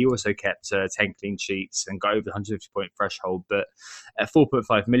 2016-17, when he also kept 10 clean sheets and got over the 150-point threshold. But at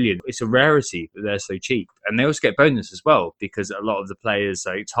 4.5 million, it's a rarity that they're so cheap. And they also get bonus as well, because a lot of the players,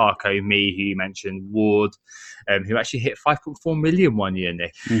 like Tarko, me, who you mentioned, Ward, who actually hit 5.4 million one year,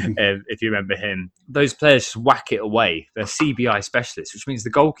 Nick, if you remember him. Those players just whack it away. They're CBI specialists, which means the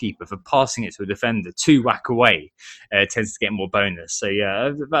goalkeeper, for passing it to a defender to whack away, tends to get more bonus. So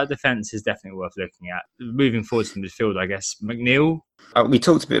yeah, that defence is definitely worth looking at. Moving forward to the midfield, I guess McNeil We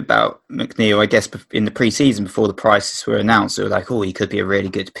talked a bit about McNeil, I guess, in the pre-season before the prices were announced. We were like, oh, he could be a really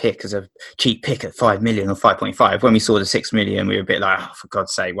good pick as a cheap pick at 5 million or 5.5. When we saw the 6 million, we were a bit like, oh, for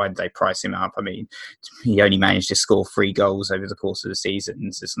God's sake, why did they price him up? I mean, he only managed to score 3 goals over the course of the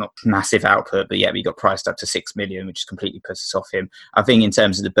season. So it's not massive output, but yeah, we got priced up to 6 million, which completely puts us off him. I think in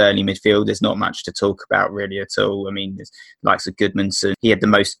terms of the Burnley midfield, there's not much to talk about really at all. I mean, there's likes of Goodmanson. He had the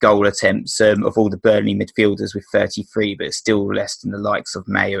most goal attempts of all the Burnley midfielders with 33, but it's still less than the likes of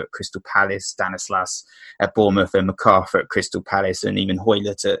Mayo at Crystal Palace, Stanislas at Bournemouth, and MacArthur at Crystal Palace, and even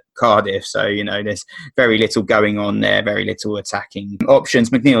Hoylett at Cardiff. So, there's very little going on there, very little attacking options.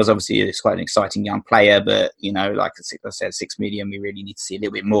 McNeil's obviously is quite an exciting young player, but, like I said, 6 million, we really need to see a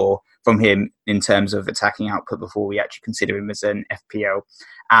little bit more from him in terms of attacking output before we actually consider him as an FPL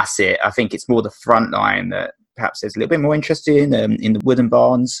asset. I think it's more the front line that perhaps there's a little bit more interest in the Wood and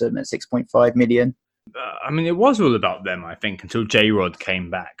Barnes at 6.5 million. It was all about them, I think, until J-Rod came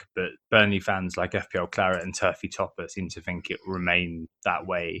back. But Burnley fans like FPL Claret and Turfy Topper seem to think it will remain that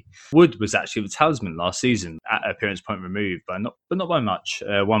way. Wood was actually the talisman last season at appearance point removed, but not by much.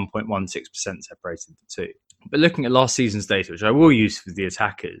 1.16% separated the two. But looking at last season's data, which I will use for the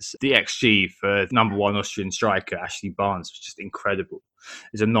attackers, the XG for number one Austrian striker Ashley Barnes was just incredible.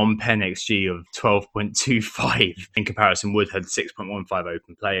 It's a non-pen XG of 12.25. In comparison, Wood had 6.15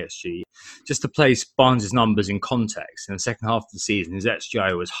 open play XG. Just to place Barnes' numbers in context, in the second half of the season, his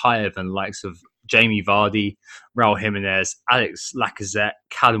XGI was higher than the likes of Jamie Vardy, Raul Jimenez, Alex Lacazette,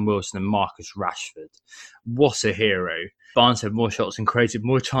 Callum Wilson and Marcus Rashford. What a hero. Barnes had more shots and created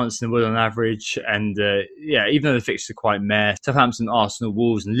more chances than Wood on average. And even though the fixtures are quite meh, Southampton, Arsenal,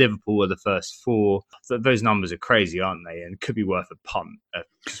 Wolves and Liverpool are the first 4. Those numbers are crazy, aren't they? And could be worth a punt.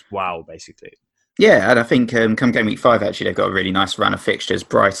 Just wow, basically. Yeah, and I think come game week 5, actually, they've got a really nice run of fixtures.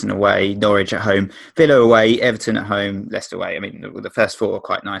 Brighton away, Norwich at home, Villa away, Everton at home, Leicester away. The first 4 are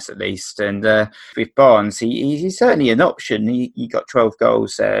quite nice at least. And with Barnes, he's certainly an option. He got 12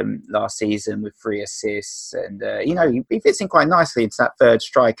 goals last season with 3 assists. And, he fits in quite nicely into that third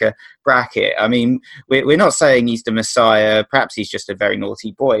striker bracket. We're not saying he's the Messiah. Perhaps he's just a very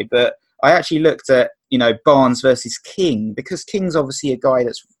naughty boy. But I actually looked at, Barnes versus King, because King's obviously a guy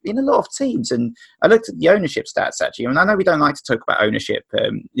that's in a lot of teams. And I looked at the ownership stats, actually. I know we don't like to talk about ownership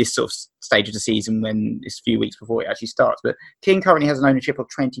this sort of stage of the season when it's a few weeks before it actually starts. But King currently has an ownership of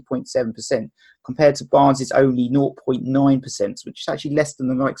 20.7% compared to Barnes' only 0.9%, which is actually less than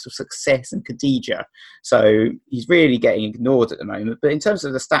the likes of Success and Khadija. So he's really getting ignored at the moment. But in terms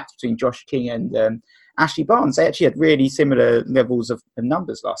of the stats between Josh King and Ashley Barnes, they actually had really similar levels of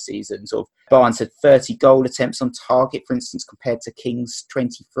numbers last season. Sort of Barnes had 30 goal attempts on target, for instance, compared to King's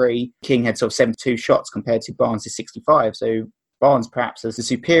 23. King had sort of 72 shots compared to Barnes' 65. So Barnes perhaps has the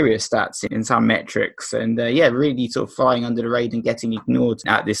superior stats in some metrics, and really sort of flying under the radar and getting ignored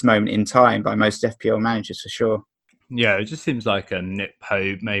at this moment in time by most FPL managers for sure. Yeah, it just seems like Nick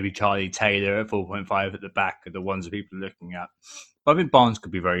Pope, maybe Charlie Taylor at 4.5 at the back are the ones that people are looking at. But I think Barnes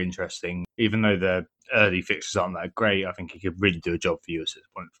could be very interesting. Even though the early fixtures aren't that great, I think he could really do a job for you at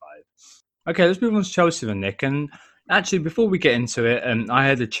 6.5. Okay, let's move on to Chelsea then, Nick. And actually, before we get into it, I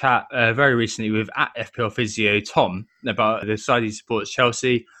had a chat very recently with at FPL Physio Tom about the side he supports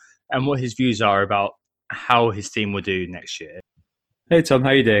Chelsea and what his views are about how his team will do next year. Hey Tom, how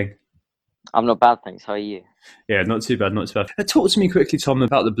are you doing? I'm not bad, thanks. How are you? Yeah, not too bad. Talk to me quickly, Tom,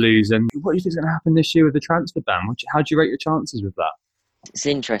 about the Blues and what do you think is going to happen this year with the transfer ban? How do you rate your chances with that? It's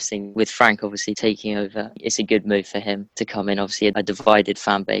interesting with Frank obviously taking over. It's a good move for him to come in. Obviously, a divided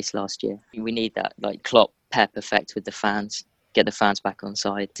fan base last year. We need that Klopp Pep effect with the fans. Get the fans back on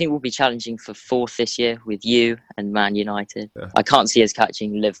side. I think we'll be challenging for 4th this year with you and Man United. Yeah. I can't see us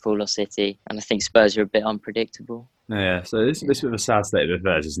catching Liverpool or City, and I think Spurs are a bit unpredictable. Yeah, so this is a sad state of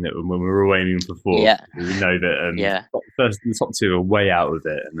affairs, isn't it? When we're all aiming for 4th, yeah. We know that the top 2 are way out of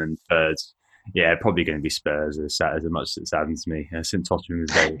it, and then third, probably going to be Spurs. As much as it saddens me, St Tottenham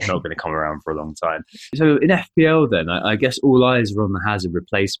is not going to come around for a long time. So in FPL, then I guess all eyes are on the Hazard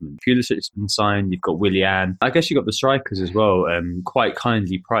replacement. Pulisic's been signed. You've got Willian. I guess you've got the strikers as well. Quite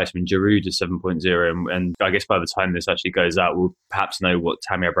kindly priced. Giroud is 7.0, and I guess by the time this actually goes out, we'll perhaps know what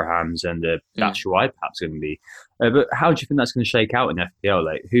Tammy Abrahams and Batshuayi perhaps going to be. But how do you think that's going to shake out in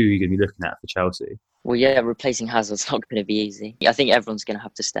FPL? Who are you going to be looking at for Chelsea? Well, replacing Hazard's not going to be easy. I think everyone's going to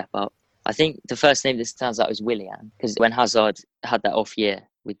have to step up. I think the first name that stands out is Willian, because when Hazard had that off year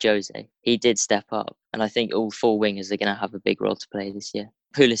with Jose, he did step up. And I think all 4 wingers are going to have a big role to play this year.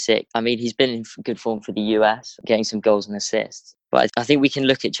 Pulisic, he's been in good form for the US, getting some goals and assists. But I think we can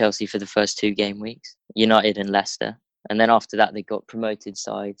look at Chelsea for the first 2 game weeks, United and Leicester. And then after that, they got promoted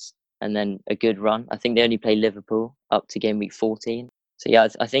sides, and then a good run. I think they only play Liverpool up to game week 14. So yeah,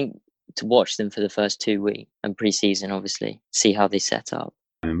 I think to watch them for the first 2 weeks and pre-season, obviously, see how they set up.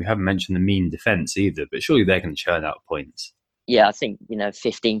 And we haven't mentioned the mean defence either, but surely they're going to churn out points. Yeah, I think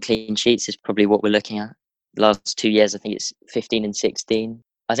 15 clean sheets is probably what we're looking at. The last 2 years, I think it's 15 and 16.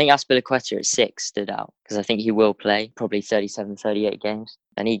 I think Azpilicueta at 6 stood out because I think he will play probably 37, 38 games.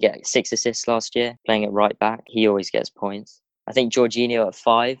 And he got 6 assists last year playing at right back. He always gets points. I think Jorginho at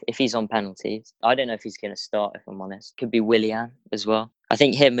 5, if he's on penalties. I don't know if he's going to start, if I'm honest. Could be Willian as well. I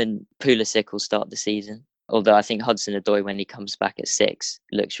think him and Pulisic will start the season. Although I think Hudson-Odoi, when he comes back at 6,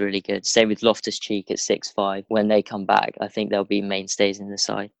 looks really good. Same with Loftus-Cheek at 6'5". When they come back, I think they'll be mainstays in the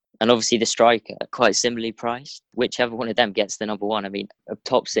side. And obviously the striker, quite similarly priced. Whichever one of them gets the number one. I mean, a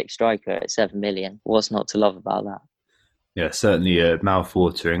top 6 striker at 7 million. What's not to love about that? Yeah, certainly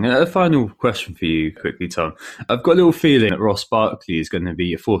mouth-watering. And a final question for you quickly, Tom. I've got a little feeling that Ross Barkley is going to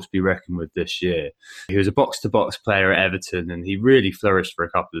be a force to be reckoned with this year. He was a box-to-box player at Everton and he really flourished for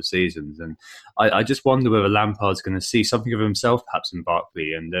a couple of seasons. And I just wonder whether Lampard's going to see something of himself perhaps in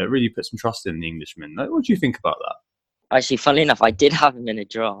Barkley and really put some trust in the Englishman. What do you think about that? Actually, funnily enough, I did have him in a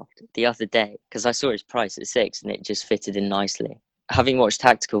draft the other day because I saw his price at 6 and it just fitted in nicely. Having watched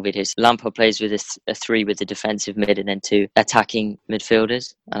tactical videos, Lampard plays with a 3 with the defensive mid and then 2 attacking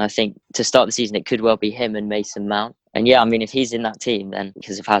midfielders. And I think to start the season, it could well be him and Mason Mount. And yeah, I mean, if he's in that team, then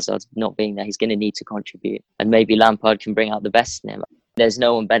because of Hazard not being there, he's going to need to contribute. And maybe Lampard can bring out the best in him. There's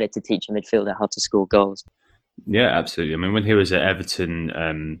no one better to teach a midfielder how to score goals. Yeah, absolutely. I mean, when he was at Everton,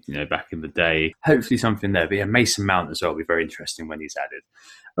 back in the day, hopefully something there. But yeah, Mason Mount as well will be very interesting when he's added.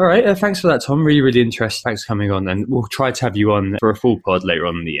 All right, thanks for that, Tom. Really, really interesting. Thanks for coming on, and we'll try to have you on for a full pod later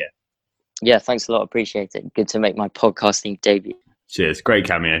on in the year. Yeah, thanks a lot. Appreciate it. Good to make my podcasting debut. Cheers. Great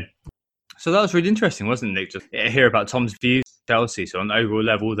cameo. So that was really interesting, wasn't it, Nick? Just hear about Tom's views. Chelsea, so on overall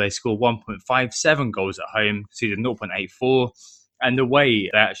level, they scored 1.57 goals at home, conceded 0.84. And away,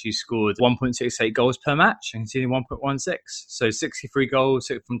 they actually scored 1.68 goals per match and conceded 1.16. So 63 goals,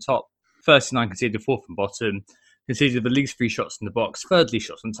 6 from top, 39 conceded, 4 from bottom. Conceded the least 3 shots in the box, thirdly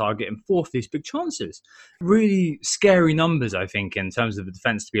shots on target, and fourthly big chances. Really scary numbers, I think, in terms of the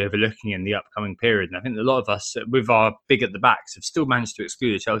defence to be overlooking in the upcoming period. And I think a lot of us, with our big at the backs, have still managed to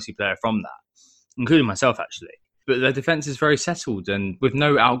exclude a Chelsea player from that, including myself, actually. But their defence is very settled, and with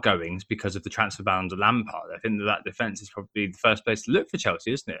no outgoings because of the transfer ban under Lampard, I think that defence is probably the first place to look for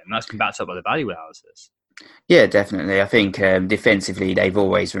Chelsea, isn't it? And that's been backed up by the value analysis. Yeah, definitely. I think defensively they've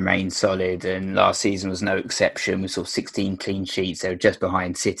always remained solid, and last season was no exception with sort of 16 clean sheets. They were just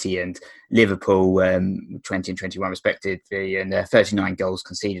behind City and Liverpool, 20 and 21 respectively, and 39 goals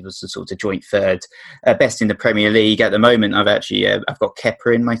conceded was the sort of joint third best in the Premier League at the moment. I've got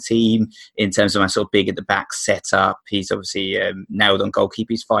Kepa in my team in terms of my sort of big at the back setup. He's obviously nailed on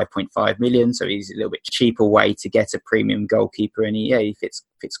goalkeeper. He's 5.5 million, so he's a little bit cheaper way to get a premium goalkeeper, and he fits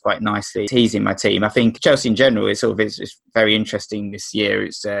quite nicely. He's in my team. I think Chelsea in general is very interesting this year.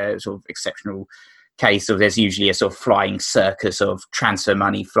 It's a sort of exceptional case of there's usually a sort of flying circus of transfer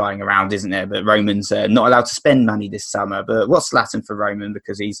money flying around, isn't there? But Roman's not allowed to spend money this summer. But what's Latin for Roman,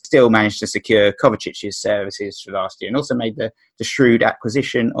 because he's still managed to secure Kovacic's services for last year and also made the shrewd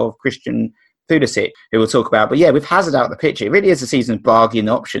acquisition of Christian Pulisic, who we'll talk about. But yeah, with Hazard out the pitch, it really is a season of bargain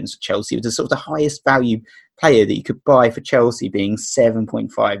options for Chelsea, with the sort of the highest value player that you could buy for Chelsea being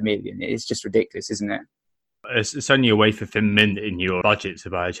 7.5 million. It's just ridiculous, isn't it? It's only a way for thin mint in your budget to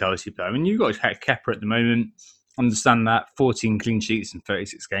buy a Chelsea player. I mean, you've got Kepa at the moment. Understand that 14 clean sheets in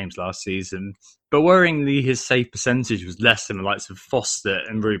 36 games last season. But worryingly, his save percentage was less than the likes of Foster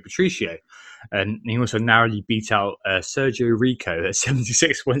and Rui Patricio. And he also narrowly beat out Sergio Rico at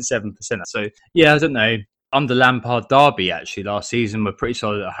 76.7%. So, yeah, I don't know. Under Lampard, Derby actually last season were pretty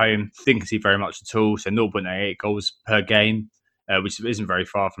solid at home. Didn't concede very much at all. So 0.88 goals per game, which isn't very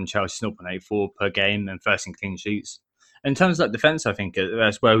far from Chelsea's 0.84 per game and first in clean sheets. In terms of that defence, I think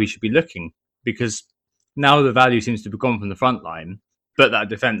that's where we should be looking, because now the value seems to be gone from the front line, but that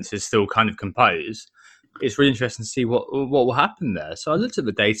defence is still kind of composed. It's really interesting to see what will happen there. So I looked at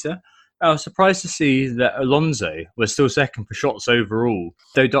the data. I was surprised to see that Alonso was still second for shots overall.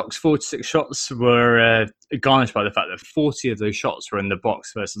 Though Doc's 46 shots were garnished by the fact that 40 of those shots were in the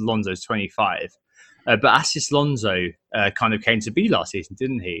box versus Alonso's 25. But Assis Alonso kind of came to be last season,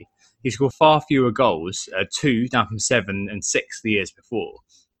 didn't he? He scored far fewer goals, 2 down from 7 and 6 the years before,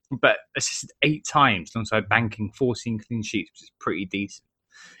 but assisted 8 times alongside banking 14 clean sheets, which is pretty decent.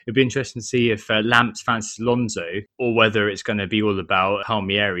 It'd be interesting to see if Lamps fancies Alonso or whether it's going to be all about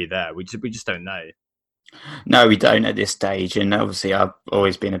Palmieri there. We just don't know. No, we don't at this stage. And obviously, I've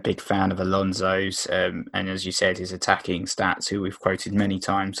always been a big fan of Alonso's. And as you said, his attacking stats, who we've quoted many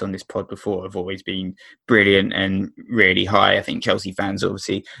times on this pod before, have always been brilliant and really high. I think Chelsea fans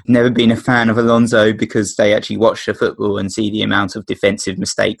obviously never been a fan of Alonso because they actually watch the football and see the amount of defensive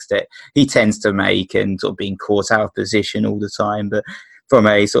mistakes that he tends to make and sort of being caught out of position all the time. But from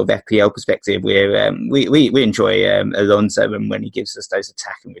a sort of FPL perspective, we enjoy Alonso, and when he gives us those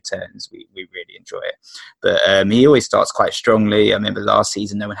attacking returns, we really enjoy it. But he always starts quite strongly. I remember last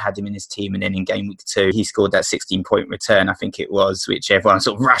season, no one had him in his team, and then in game week 2, he scored that 16-point return, I think it was, which everyone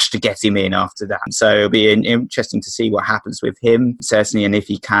sort of rushed to get him in after that. So it'll be interesting to see what happens with him, certainly, and if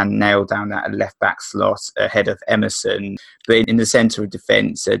he can nail down that left-back slot ahead of Emerson. But in the centre of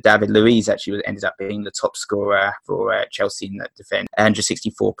defence, David Luiz actually ended up being the top scorer for Chelsea in that defence.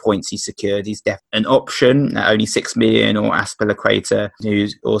 164 points he secured. He's an option at only 6 million, or Azpilicueta,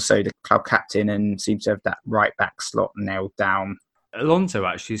 who's also the club captain and seems to have that right back slot nailed down. Alonso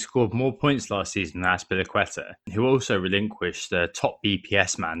actually scored more points last season than Azpilicueta, who also relinquished the top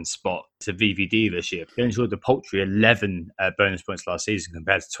BPS man spot to VVD this year. He only scored the paltry 11 bonus points last season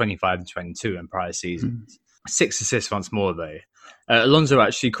compared to 25 and 22 in prior seasons. 6 assists once more, though. Alonso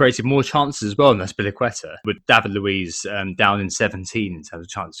actually created more chances as well than Azpilicueta, with David Luiz down in 17 in terms of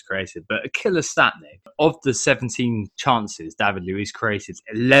chances created. But a killer stat, Nick. Of the 17 chances David Luiz created,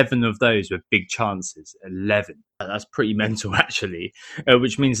 11 of those were big chances. 11. That's pretty mental, actually,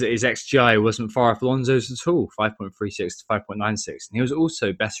 which means that his XGI wasn't far off Alonso's at all, 5.36 to 5.96. And he was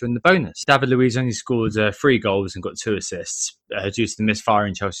also better in the bonus. David Luiz only scored 3 goals and got 2 assists due to the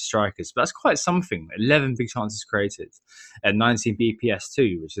misfiring Chelsea strikers. But that's quite something. 11 big chances created and 19 BPS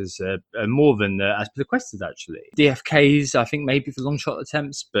too, which is more than Azpilicueta's actually. DFKs, I think, maybe for long shot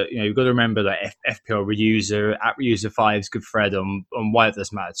attempts, but you've got to remember that FPL Reuser at Reuser5 is good thread on why it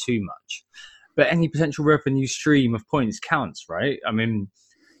doesn't matter too much. But any potential revenue stream of points counts, right? I mean,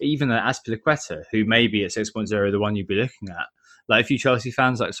 even Azpilicueta, who may be at 6.0, the one you'd be looking at. Like a few Chelsea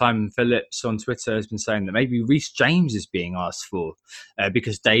fans, like Simon Phillips on Twitter, has been saying that maybe Reece James is being asked for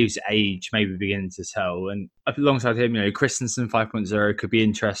because Dave's age may be beginning to tell. And alongside him, Christensen 5.0 could be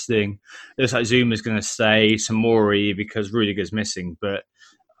interesting. It looks like Zuma's going to stay, Tomori because Rudiger's missing. But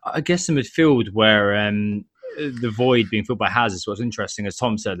I guess the midfield where the void being filled by Hazard is what's interesting, as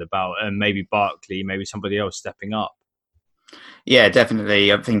Tom said, about maybe Barkley, maybe somebody else stepping up. Yeah,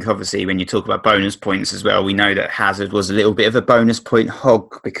 definitely. I think obviously when you talk about bonus points as well, we know that Hazard was a little bit of a bonus point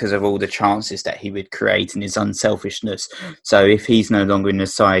hog because of all the chances that he would create and his unselfishness. So if he's no longer in the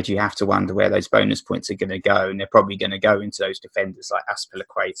side, you have to wonder where those bonus points are going to go. And they're probably going to go into those defenders like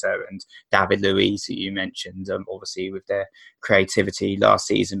Azpilicueta and David Luiz, who you mentioned, obviously with their creativity last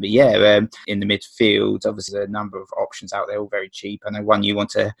season. But yeah, in the midfield, obviously there are a number of options out there, all very cheap. I know one you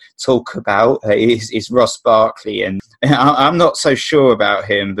want to talk about is Ross Barkley. And I'm not so sure about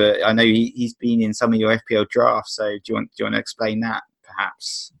him, but I know he's been in some of your FPL drafts. So do you want to explain that,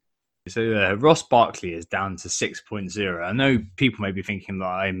 perhaps? So Ross Barkley is down to 6.0. I know people may be thinking that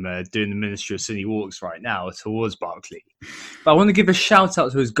I'm doing the Ministry of Silly Walks right now towards Barkley. But I want to give a shout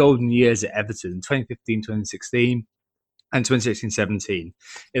out to his golden years at Everton, 2015-2016. And 2016-17.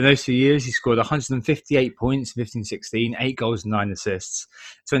 In those 2 years, he scored 158 points in 15-16, 8 goals and 9 assists.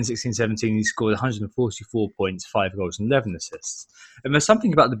 2016-17, he scored 144 points, 5 goals and 11 assists. And there's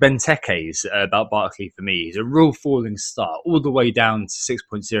something about the Benteke's about Barkley for me. He's a real falling star, all the way down to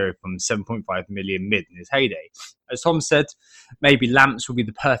 6.0 from 7.5 million mid in his heyday. As Tom said, maybe Lamps will be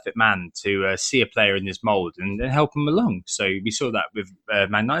the perfect man to see a player in this mould and help him along. So we saw that with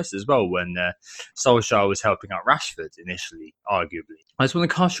Man United as well when Solskjaer was helping out Rashford initially, arguably. I just want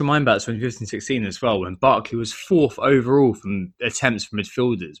to cast your mind back to 2015-16 as well, when Barkley was 4th overall from attempts from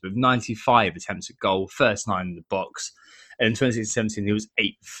midfielders with 95 attempts at goal, first 9 in the box. And in 2016-17, he was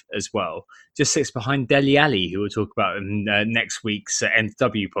 8th as well. Just 6 behind Dele Alli, who we'll talk about in next week's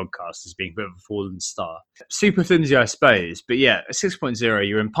NW podcast as being a bit of a fallen star. Super flimsy, I suppose. But yeah, at 6.0,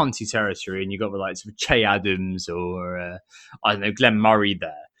 you're in Ponty territory and you've got the likes of Che Adams or, Glenn Murray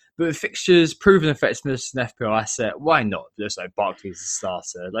there. But with fixtures, proven effectiveness, an FPL asset, why not? Just like Barkley's a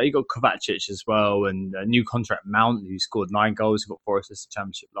starter. Like you got Kovacic as well, and a new contract Mount, who scored 9 goals, got 4 assists in the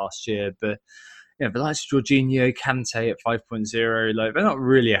Championship last year. But the likes of Jorginho, Kante at 5.0, like they're not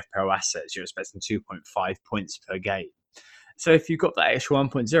really FPL assets. You're expecting 2.5 points per game. So if you've got that extra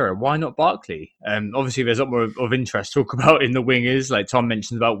 1.0, why not Barkley? Obviously, there's a lot more of interest to talk about in the wingers, like Tom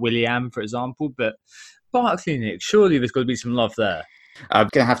mentioned about Willian, for example. But Barkley, Nick, surely there's got to be some love there. I'm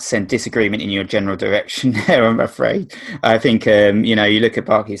going to have to send disagreement in your general direction there, I'm afraid. I think, you look at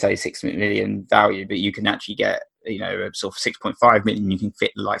Barkley, say 6 million value, but you can actually get sort of 6.5 million, you can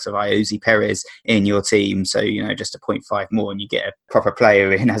fit the likes of Iosi Perez in your team. So, just a 0.5 more and you get a proper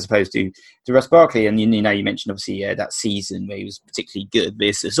player in as opposed to Ross Barkley. And, you mentioned obviously that season where he was particularly good. But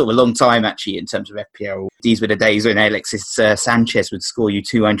it's sort of a long time actually in terms of FPL. These were the days when Alexis Sanchez would score you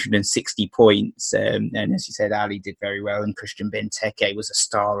 260 points. And as you said, Ali did very well. And Christian Benteke was a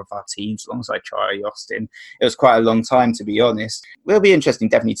star of our teams alongside Charlie Austin. It was quite a long time, to be honest. It'll be interesting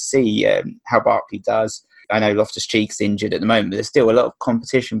definitely to see how Barkley does. I know Loftus-Cheek's injured at the moment, but there's still a lot of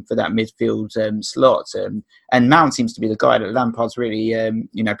competition for that midfield slot. And Mount seems to be the guy that Lampard's really,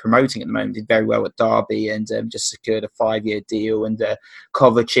 promoting at the moment. Did very well at Derby and just secured a 5-year deal. And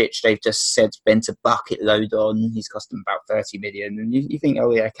Kovacic, they've just said spent a bucket load on. He's cost them about 30 million. And you think,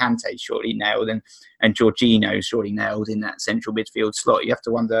 Kante's shortly nailed and Jorginho's shortly nailed in that central midfield slot. You have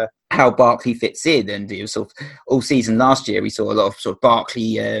to wonder how Barkley fits in. And it was sort of all season last year, we saw a lot of sort of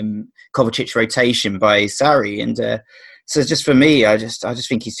Barkley, Kovacic rotation by Sarri. And so just for me, I just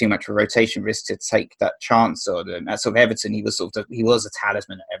think he's too much of a rotation risk to take that chance on. And at sort of Everton, he was a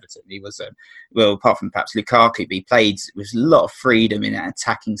talisman at Everton. He was apart from perhaps Lukaku, but he played with a lot of freedom in that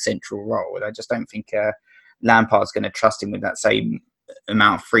attacking central role. And I just don't think Lampard's going to trust him with that same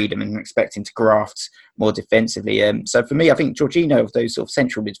amount of freedom and expect him to graft more defensively. So for me, I think Jorginho, of those sort of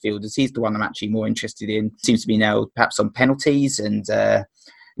central midfielders, he's the one I'm actually more interested in. Seems to be nailed perhaps on penalties and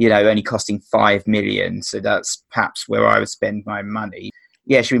only costing 5 million. So that's perhaps where I would spend my money.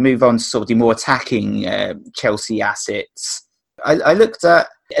 Yeah, should we move on to sort of the more attacking Chelsea assets? I looked at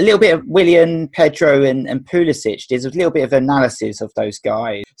a little bit of Willian, Pedro and Pulisic. There's a little bit of analysis of those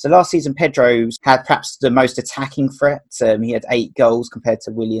guys. So last season, Pedro had perhaps the most attacking threat. He had 8 goals compared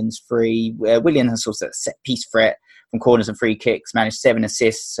to Willian's 3. Willian has sort of a set-piece threat from corners and free kicks, managed 7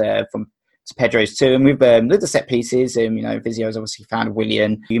 assists from to Pedro's 2. And with the set pieces, Vizio's obviously found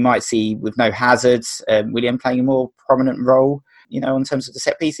Willian. You might see with no Hazard, Willian playing a more prominent role, in terms of the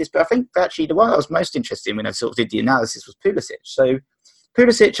set pieces. But I think actually the one I was most interested in when I sort of did the analysis was Pulisic. So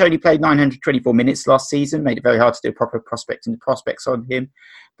Pulisic only played 924 minutes last season, made it very hard to do a proper prospecting the prospects on him.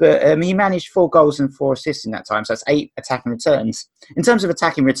 But he managed 4 goals and 4 assists in that time, so that's 8 attacking returns. In terms of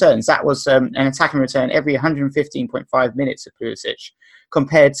attacking returns, that was an attacking return every 115.5 minutes of Pulisic,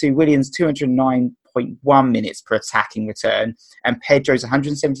 compared to Williams' 209.1 minutes per attacking return and Pedro's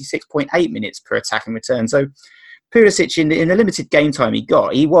 176.8 minutes per attacking return. So Pulisic, in the limited game time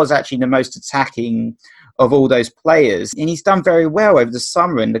he was actually the most attacking of all those players. And he's done very well over the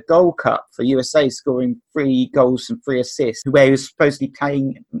summer in the Gold Cup for USA, scoring 3 goals and 3 assists, where he was supposedly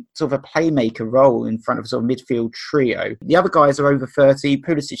playing sort of a playmaker role in front of a sort of midfield trio. The other guys are over 30.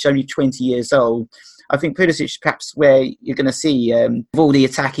 Pulisic only 20 years old. I think Pulisic is perhaps where you're going to see all the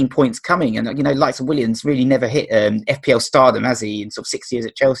attacking points coming. And, likes of Williams really never hit FPL stardom, has he? In sort of 6 years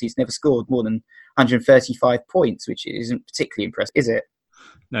at Chelsea, he's never scored more than 135 points, which isn't particularly impressive, is it?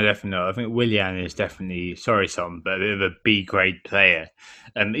 No, definitely not. I think Willian is definitely, sorry Tom, but a bit of a B-grade player.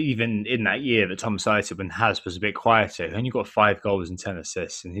 Even in that year that Tom cited when Haz was a bit quieter, he only got 5 goals and 10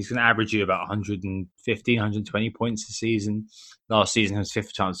 assists, and he's going to average you about 115, 120 points a season. Last season, his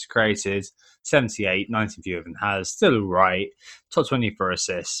 5th chance created, 78, 90 fewer than Haz, still all right, top 20 for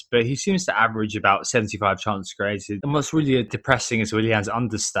assists, but he seems to average about 75 chances created. And what's really depressing is Willian's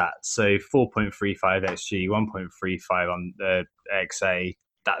understats, so 4.35 XG, 1.35 on the XA.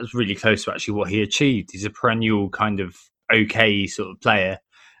 That was really close to actually what he achieved. He's a perennial kind of okay sort of player.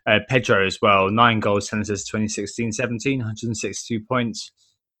 Pedro as well, 9 goals, 10 assists, 2016-17, 162 points.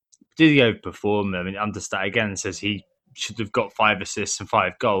 Did he overperform? I mean, understat again says he should have got 5 assists and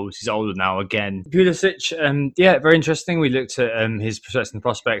 5 goals. He's older now again. Pulisic, very interesting. We looked at his prospects and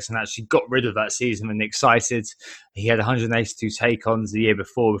prospects and actually got rid of that season when excited. He had 182 take-ons the year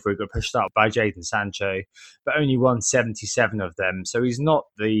before he got pushed up by Jadon Sancho, but only won 77 of them. So he's not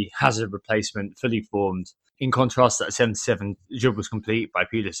the Hazard replacement, fully formed. In contrast, that 77 dribbles complete by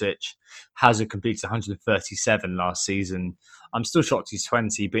Pulisic. Hazard completed 137 last season. I'm still shocked he's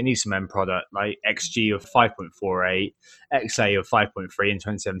 20, but he needs some end product, like XG of 5.48, XA of 5.3 in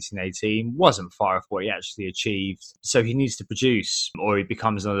 2017-18. Wasn't far off what he actually achieved. So he needs to produce, or he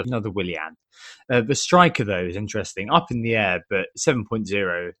becomes another Willian. The striker, though, is interesting. Up in the air, but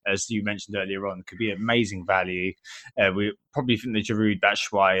 7.0, as you mentioned earlier on, could be amazing value. We probably think that Giroud,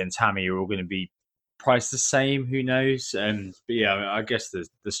 Batshuayi and Tammy are all going to be priced the same, who knows? But yeah, I guess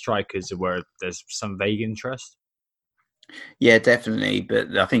the strikers are where there's some vague interest. Yeah, definitely.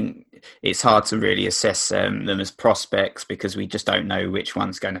 But I think it's hard to really assess them as prospects because we just don't know which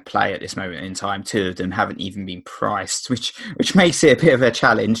one's going to play at this moment in time. Two of them haven't even been priced, which makes it a bit of a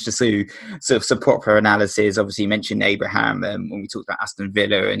challenge to do sort of some proper analysis. Obviously, you mentioned Abraham when we talked about Aston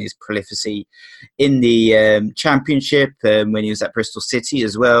Villa and his prolificity in the Championship when he was at Bristol City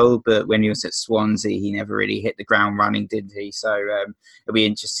as well. But when he was at Swansea, he never really hit the ground running, did he? So it'll be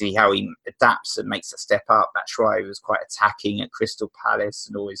interesting to see how he adapts and makes a step up. That's why he was quite attacking at Crystal Palace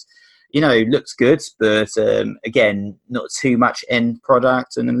and always, looks good, but again, not too much end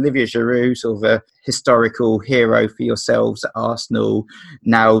product. And Olivier Giroud, sort of a historical hero for yourselves at Arsenal,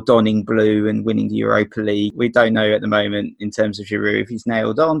 now donning blue and winning the Europa League. We don't know at the moment in terms of Giroud if he's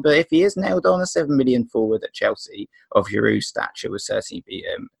nailed on, but if he is nailed on, a 7 million forward at Chelsea of Giroud's stature would certainly be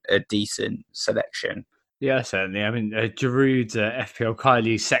a decent selection. Yeah, certainly. I mean, Giroud's FPL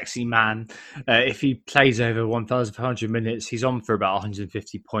Kylie sexy man. If he plays over 1,500 minutes, he's on for about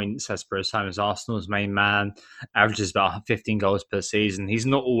 150 points as per his time as Arsenal's main man. Averages about 15 goals per season. He's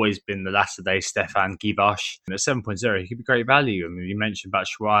not always been the latter-day Stefan Givash. At 7.0, he could be great value. I mean, you mentioned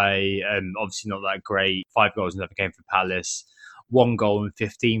Batshuayi, obviously not that great. 5 goals in every game for Palace. 1 goal and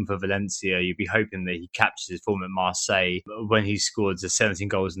 15 for Valencia. You'd be hoping that he captures his form at Marseille when he scored 17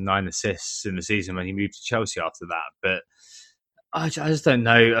 goals and 9 assists in the season when he moved to Chelsea after that. But I just don't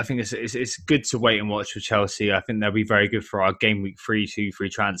know. I think it's good to wait and watch for Chelsea. I think they'll be very good for our game week 2 free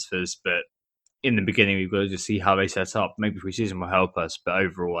transfers. But in the beginning, we've got to just see how they set up. Maybe pre-season will help us. But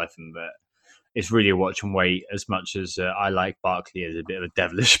overall, I think that it's really a watch and wait as much as I like Barkley as a bit of a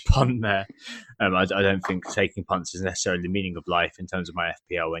devilish punt there. I don't think taking punts is necessarily the meaning of life in terms of my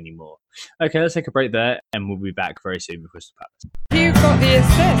FPL anymore. Okay, let's take a break there and we'll be back very soon with Crystal Palace. Who got the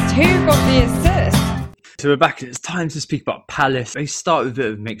assist? Who got the assist? So we're back and it's time to speak about Palace. They start with a bit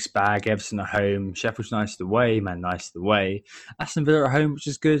of a mixed bag. Everton at home, Sheffield United away, Man United away, Aston Villa at home, which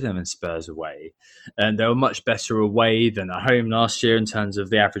is good, and then Spurs away. And they were much better away than at home last year in terms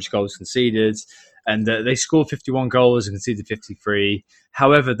of the average goals conceded. And they scored 51 goals and conceded 53.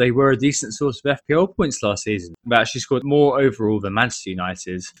 However, they were a decent source of FPL points last season. They actually scored more overall than Manchester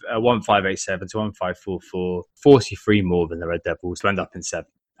United, 1587 to 1544, 43 more than the Red Devils to end up in 7th.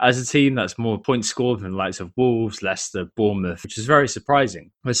 As a team, that's more points scored than the likes of Wolves, Leicester, Bournemouth, which is very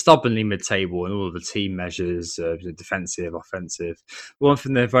surprising. We're stubbornly mid-table in all of the team measures, defensive, offensive. One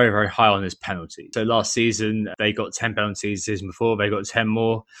thing they're very, very high on is penalties. So last season, they got 10 penalties. The season before, they got 10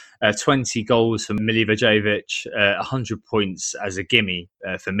 more. 20 goals for Milivojevic, 100 points as a gimme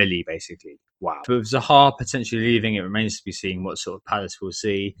for Millie, basically. Wow. But with Zaha potentially leaving, it remains to be seen what sort of Palace we'll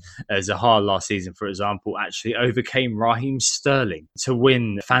see. Zaha last season, for example, actually overcame Raheem Sterling to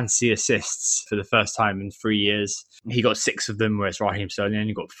win fantasy assists for the first time in 3 years. He got 6 of them, whereas Raheem Sterling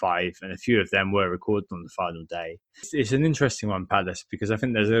only got 5, and a few of them were recorded on the final day. It's an interesting one, Palace, because I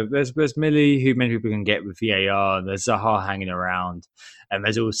think there's Millie, who many people can get with VAR. There's Zaha hanging around. And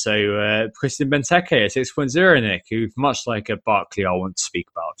there's also Christian Benteke at 6.0, Nick, who, much like a Barkley, I want to speak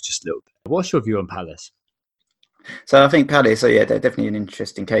about just a little bit. What's your view on Palace? So I think Palace, they're definitely an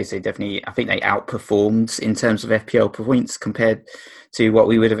interesting case. I think they outperformed in terms of FPL points compared to what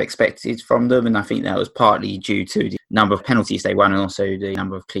we would have expected from them. And I think that was partly due to the number of penalties they won and also the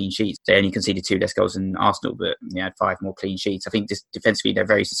number of clean sheets. They only conceded 2 less goals than Arsenal, but had 5 more clean sheets. I think defensively they're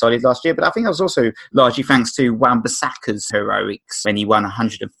very solid last year, but I think that was also largely thanks to Wan-Bissaka's heroics when he won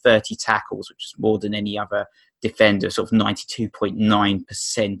 130 tackles, which is more than any other defender. Sort of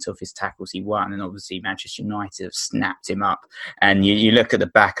 92.9% of his tackles he won, and obviously Manchester United have snapped him up. And you look at the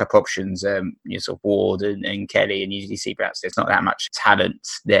backup options, sort of Ward and Kelly, and you see perhaps there's not that much talent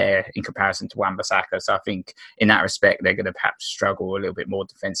there in comparison to Wan-Bissaka. So I think in that respect they're going to perhaps struggle a little bit more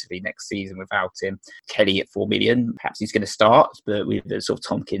defensively next season without him. Kelly at 4 million, perhaps he's going to start, but with the sort of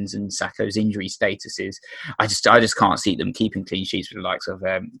Tompkins and Sakho's injury statuses, I just can't see them keeping clean sheets with the likes of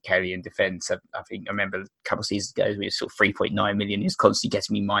Kelly in defence. I think I remember a couple of seasons ago we were sort of 3.9 million. He's constantly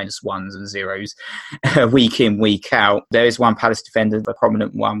getting me -1s and zeros week in, week out. There is one Palace defender, the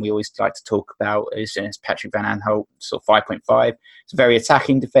prominent one we always like to talk about is Patrick Van Aanholt, sort of 5.5. It's a very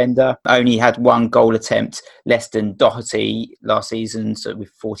attacking defender. Only had 1 goal attempt less than Doherty last season, so with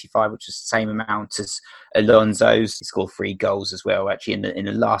 45, which is the same amount as Alonso's. He scored 3 goals as well. Actually, in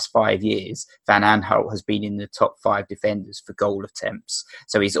the last 5 years, Van Aanholt has been in the top 5 defenders for goal attempts.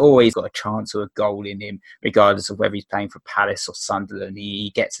 So he's always got a chance of a goal in him, regardless of whether he's playing for Palace or Sunderland.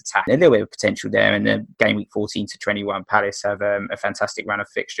 He gets attacked. A little bit of potential there. And then game week 14 to 21, Palace have a fantastic run of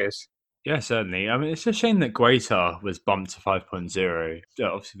fixtures. Yeah, certainly. I mean, it's a shame that Guaita was bumped to 5.0.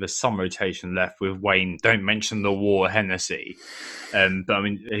 Obviously, there's some rotation left with Wayne. Don't mention the war, Hennessy. But I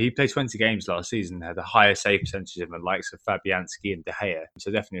mean, he played 20 games last season, had a higher save percentage than the likes of Fabianski and De Gea. So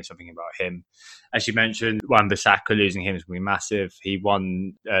definitely something about him. As you mentioned, Wan-Bissaka, losing him is going to be massive. He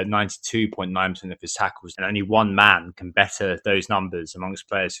won 92.9% of his tackles, and only one man can better those numbers amongst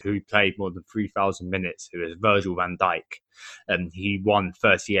players who played more than 3,000 minutes, who is Virgil van Dijk. And he won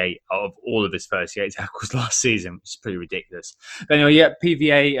 38 out of all of his 38 tackles last season, which is pretty ridiculous. But anyway, yeah,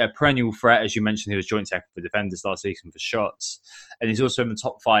 PVA, a perennial threat. As you mentioned, he was joint second for defenders last season for shots. And he's also in the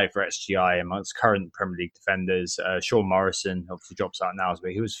top 5 for XGI amongst current Premier League defenders. Sean Morrison obviously drops out now,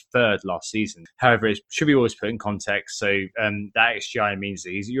 but he was 3rd last season. However, it should be always put in context. So that XGI means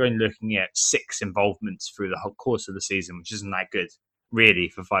that you're only looking at 6 involvements through the whole course of the season, which isn't that good, really,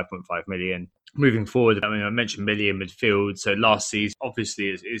 for 5.5 million. Moving forward, I mean, I mentioned Millie in midfield. So last season, obviously,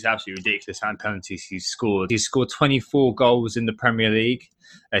 is absolutely ridiculous how many penalties he's scored. He's scored 24 goals in the Premier League.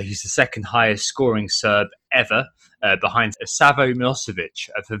 He's the 2nd highest scoring Serb ever, behind Savo Milosevic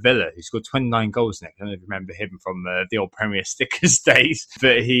for Villa, who scored 29 goals. Nick, I don't know if you remember him from the old Premier Stickers days,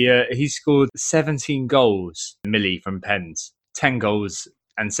 but he scored 17 goals, Millie, from pens, 10 goals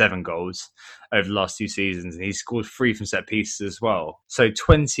and 7 goals over the last 2 seasons, and he scored 3 from set pieces as well. So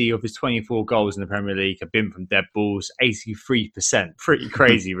 20 of his 24 goals in the Premier League have been from dead balls, 83%. Pretty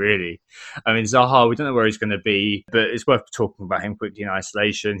crazy, really. I mean, Zaha, we don't know where he's going to be, but it's worth talking about him quickly in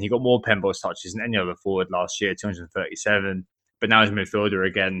isolation. He got more pen balls touches than any other forward last year, 237. But now as a midfielder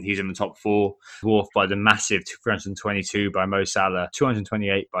again, he's in the top 4, dwarfed by the massive 322 by Mo Salah,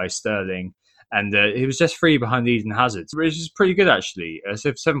 228 by Sterling. And he was just 3 behind Eden Hazard, which is pretty good, actually.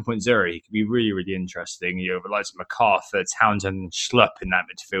 So for 7.0, he could be really, really interesting. You have the likes of MacArthur, Townsend, and Schlupp in that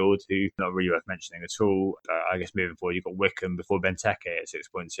midfield, who not really worth mentioning at all. I guess moving forward, you've got Wickham before Benteke at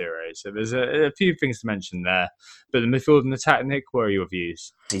 6.0. So there's a few things to mention there. But the midfield and attack, Nick, what are your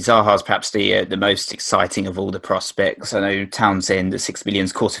views? Zaha's perhaps the most exciting of all the prospects. I know Townsend at 6 million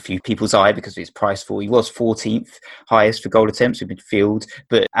caught a few people's eye because of his price fall. He was 14th highest for goal attempts in midfield.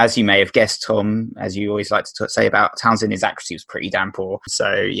 But as you may have guessed, Tom, as you always like to say about Townsend, his accuracy was pretty damn poor.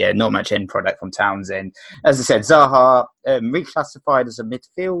 So, yeah, not much end product from Townsend. As I said, Zaha reclassified as a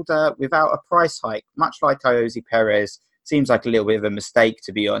midfielder without a price hike, much like Ayoze Perez. Seems like a little bit of a mistake,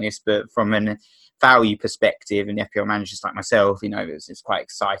 to be honest, but from an value perspective, and FPL managers like myself, it's quite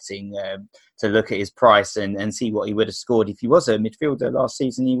exciting to look at his price and see what he would have scored if he was a midfielder last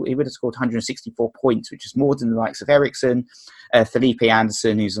season. He would have scored 164 points, which is more than the likes of Eriksen, Felipe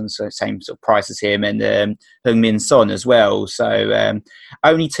Anderson, who's on the same sort of price as him, and Heung-min Son as well. So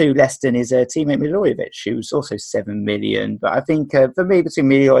only 2 less than his teammate Milivojevic, who's also 7 million. But I think for me, between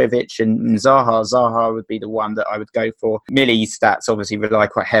Milivojevic and Zaha would be the one that I would go for. Millie's stats obviously rely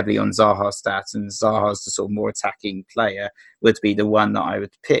quite heavily on Zaha's stats, and Zaha's the sort of more attacking player would be the one that I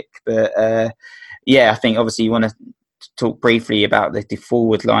would pick. But I think obviously you want to talk briefly about the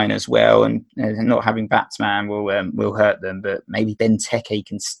forward line as well, and not having Batsman will hurt them, but maybe Benteke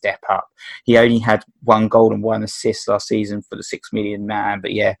can step up. He only had 1 goal and 1 assist last season for the 6 million man,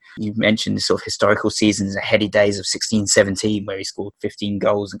 but yeah, you mentioned the sort of historical seasons, the heady days of 16-17 where he scored 15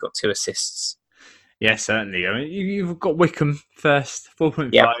 goals and got 2 assists. Yeah, certainly. I mean, you've got Wickham first,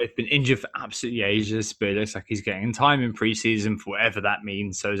 4.5, yep. Been injured for absolutely ages, but it looks like he's getting time in pre-season for whatever that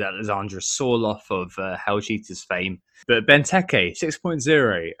means. So is Alexander Sorloth of Hell Cheaters fame. But Benteke,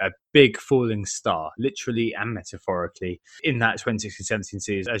 6.0, a big falling star, literally and metaphorically, in that 2016-17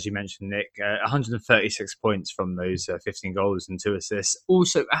 season. As you mentioned, Nick, 136 points from those 15 goals and 2 assists.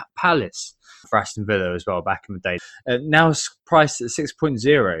 Also at Palace for Aston Villa as well, back in the day. Now priced at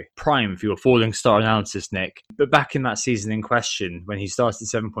 6.0, prime for your falling star analysis, Nick. But back in that season in question, when he started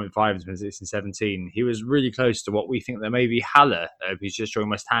at 7.5 in 2016-17, he was really close to what we think that maybe Haller, who's just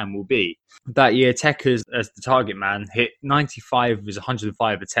joined West Ham, will be. That year, Tekers, as the target man, hit 95 of his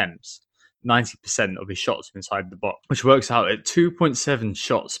 105 attempts. 90% of his shots inside the box, which works out at 2.7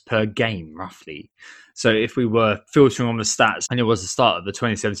 shots per game, roughly. So if we were filtering on the stats, and it was the start of the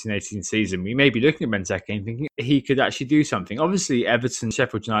 2017-18 season, we may be looking at Benteke and thinking he could actually do something. Obviously, Everton,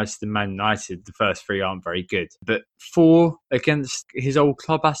 Sheffield United, and Man United, the first 3 aren't very good. But 4 against his old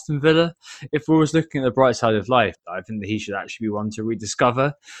club, Aston Villa, if we're always looking at the bright side of life, I think that he should actually be one to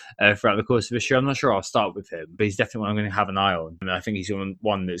rediscover throughout the course of this year. I'm not sure I'll start with him, but he's definitely one I'm going to have an eye on. I mean, I think he's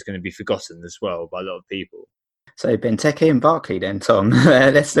one that's going to be forgotten as well by a lot of people. So Benteke and Barkley then, Tom.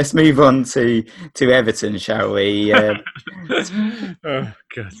 Let's move on to Everton, shall we? Oh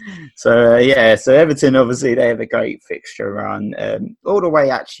God. So Everton, obviously they have a great fixture run, all the way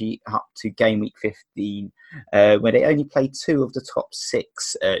actually up to game week 15, where they only play 2 of the top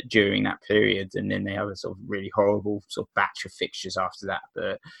 6 during that period, and then they have a sort of really horrible sort of batch of fixtures after that.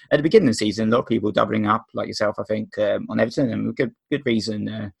 But at the beginning of the season, a lot of people doubling up, like yourself, I think, on Everton, and with good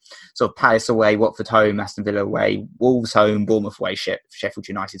reason. Sort of Palace away, Watford home, Aston Villa away, Wolves home, Bournemouth away, Sheffield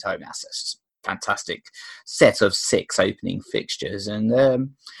United home. That's fantastic set of 6 opening fixtures.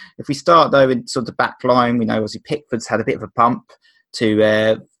 And if we start though with sort of the back line, we know obviously Pickford's had a bit of a bump to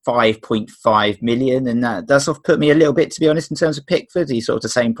 5.5 million, and that does sort of put me a little bit, to be honest, in terms of Pickford. He's sort of the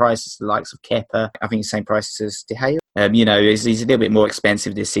same price as the likes of Kepa. I think the same price as De Gea. He's a little bit more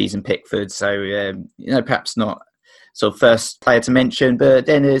expensive this season, Pickford, so perhaps not sort of first player to mention. But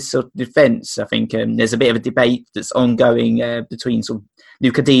then there's sort of defence. I think there's a bit of a debate that's ongoing between sort of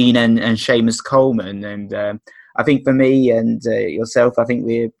Lucas Digne and Seamus Coleman, and I think for me and yourself, I think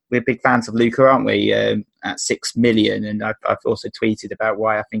we're big fans of Luca, aren't we? At 6 million, and I've also tweeted about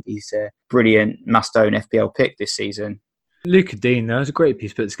why I think he's a brilliant must-own FPL pick this season. Lucas Digne, that was a great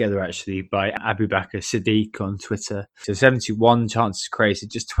piece put together actually by Abu Bakr Siddiq on Twitter. So 71 chances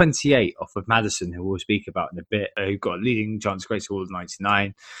created, just 28 off of Maddison, who we'll speak about in a bit, who got a leading chance created all of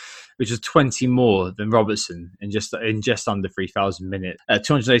 99, which was 20 more than Robertson in just under 3,000 minutes.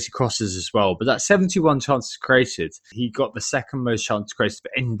 280 crosses as well, but that 71 chances created, he got the second most chances created for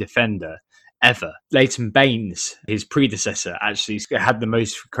any defender ever. Leighton Baines, his predecessor, actually had the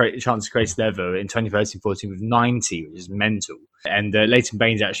most chances created ever in 2013-14 with 90, which is mental. And Leighton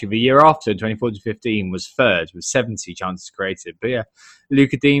Baines, actually, the year after, 2014-15, was third with 70 chances created. But yeah,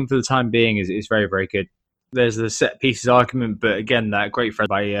 Lucas Digne, for the time being, is very, very good. There's the set pieces argument, but again, that great thread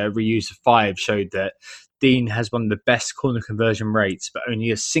by Reuse of 5 showed that Digne has one of the best corner conversion rates, but only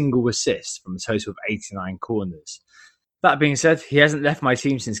a single assist from a total of 89 corners. That being said, he hasn't left my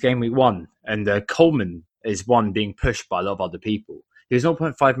team since game week 1, and Coleman is one being pushed by a lot of other people. He was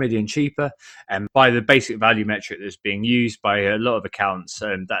 0.5 million cheaper, and by the basic value metric that's being used by a lot of accounts,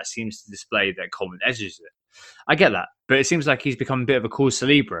 that seems to display that Coleman edges it. I get that, but it seems like he's become a bit of a causa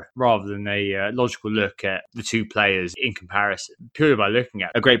libra rather than a logical look at the two players in comparison. Purely by looking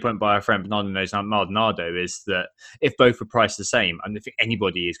at a great point by our friend Bernardo Maldonado is that if both were priced the same, I don't think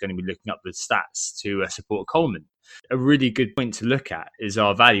anybody is going to be looking up the stats to support Coleman. A really good point to look at is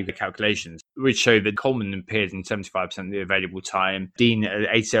our value calculations, which show that Coleman appeared in 75% of the available time, Digne at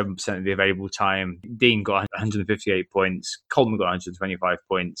 87% of the available time. Digne got 158 points, Coleman got 125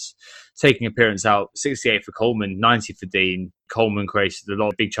 points. Taking appearance out, 68 for Coleman, 90 for Digne. Coleman created a lot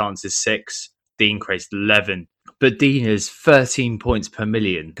of big chances, 6. Digne created 11. But Digne is 13 points per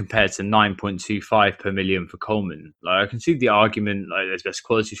million compared to 9.25 per million for Coleman. Like, I can see the argument, like there's best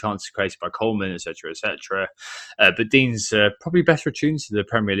quality chances created by Coleman, etc., etc. But Digne's probably better attuned to the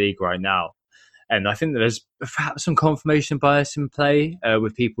Premier League right now. And I think that there's perhaps some confirmation bias in play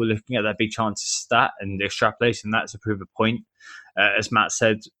with people looking at that big chances stat and extrapolating that to prove a point. As Matt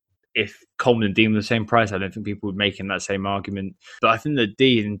said, if Coleman and Digne were the same price, I don't think people would make him that same argument. But I think that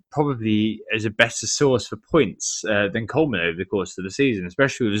Digne probably is a better source for points than Coleman over the course of the season,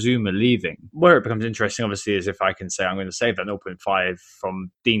 especially with Zuma leaving. Where it becomes interesting, obviously, is if I can say I'm going to save that 0.5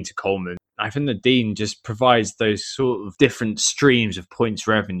 from Digne to Coleman. I think that Digne just provides those sort of different streams of points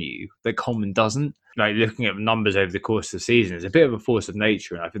revenue that Coleman doesn't. Like, looking at the numbers over the course of the season, it's a bit of a force of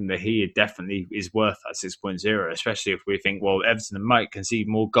nature, and I think that he definitely is worth that 6.0, especially if we think, well, Everton might concede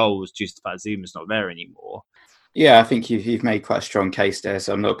more goals due to the fact Zuma's not there anymore. Yeah, I think you've made quite a strong case there,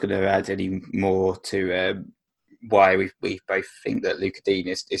 so I'm not going to add any more to why we both think that Lucas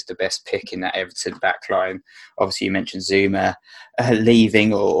Digne is the best pick in that Everton backline. Obviously, you mentioned Zuma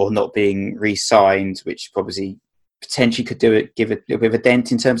leaving or not being re-signed, which probably potentially could give a little bit of a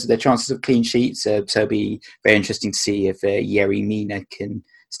dent in terms of their chances of clean sheets. So it'll be very interesting to see if Yerry Mina can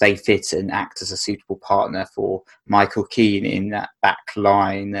stay fit and act as a suitable partner for Michael Keane in that back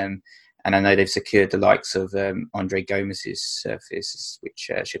line. And I know they've secured the likes of Andre Gomez's services, which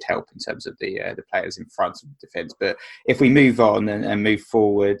should help in terms of the players in front of the defence. But if we move on and move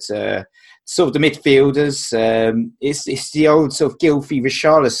forward, sort of the midfielders, it's the old sort of Gylfi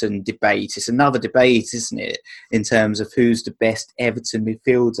Richarlison debate. It's another debate, isn't it, in terms of who's the best Everton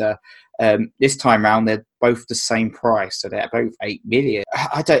midfielder. This time round, they're both the same price, so they're both 8 million.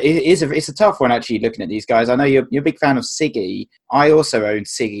 It's a tough one actually looking at these guys. I know you're a big fan of Siggy. I also owned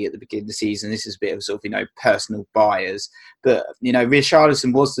Siggy at the beginning of the season. This is a bit of sort of personal bias, but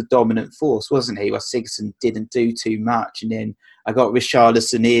Richarlison was the dominant force, wasn't he? Well, Sigurdsson didn't do too much, and then I got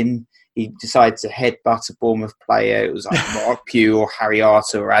Richarlison in he decided to headbutt a Bournemouth player. It was like Mark Pugh or Harry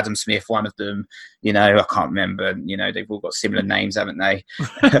Arter or Adam Smith, one of them. You know, I can't remember. You know, they've all got similar names, haven't they?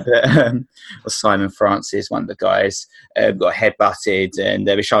 Or Simon Francis, one of the guys, got headbutted, and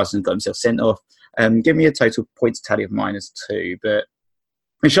Richarlison got himself sent off. Give me a total points tally of -2, but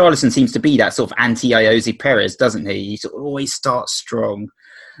Richarlison seems to be that sort of anti-Ayoze Perez, doesn't he? He sort of always starts strong.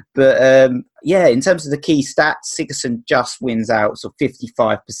 But in terms of the key stats, Sigurdsson just wins out sort of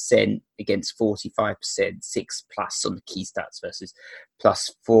 55% against 45%, 6+ on the key stats versus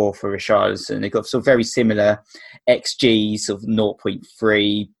 +4 for Richarlison. They've got sort of very similar XG, sort of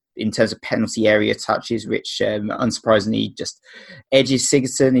 0.3. In terms of penalty area touches, which unsurprisingly just edges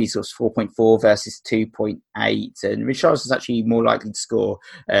Sigurdsson. He's sort of 4.4 versus 2.8, and Richarlison's actually more likely to score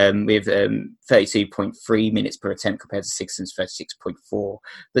with 32.3 minutes per attempt compared to Sigurdsson's 36.4.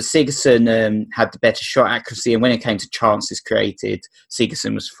 But Sigurdsson had the better shot accuracy, and when it came to chances created,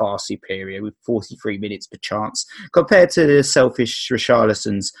 Sigurdsson was far superior with 43 minutes per chance compared to the selfish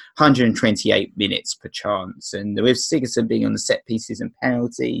Richarlison's 128 minutes per chance. And with Sigurdsson being on the set pieces and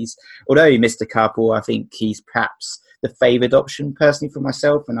penalties, although he missed a couple, I think he's perhaps the favoured option personally for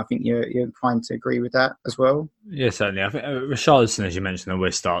myself, and I think you're inclined to agree with that as well. Yeah, certainly. I think Richarlison, as you mentioned,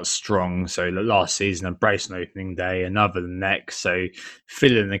 always starts strong. So last season, a brace on opening day, another the next. So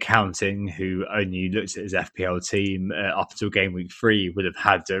Phil in accounting, who only looked at his FPL team up until game week 3, would have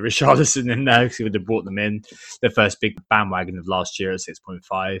had Richarlison in there because he would have brought them in. The first big bandwagon of last year at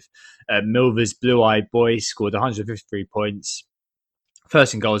 6.5. Milver's blue-eyed boy scored 153 points.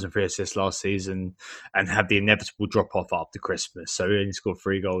 First in goals and 3 assists last season, and had the inevitable drop-off after Christmas. So he only scored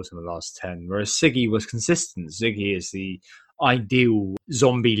 3 goals in the last 10. Whereas Siggy was consistent. Siggy is the ideal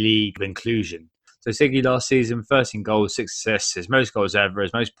zombie league of inclusion. So Siggy last season, first in goals, 6 assists, his most goals ever,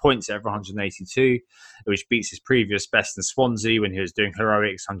 his most points ever, 182, which beats his previous best in Swansea when he was doing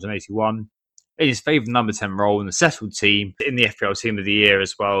heroics, 181. In his favoured number 10 role in the settled team, in the FPL team of the year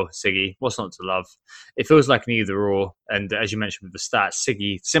as well, Siggy, what's not to love? It feels like an either or, and as you mentioned with the stats,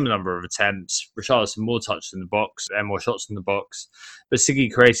 Siggy, similar number of attempts, Richarlison more touches in the box and more shots in the box, but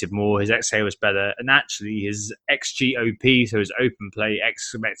Siggy created more, his XA was better, and actually his XGOP, so his open play,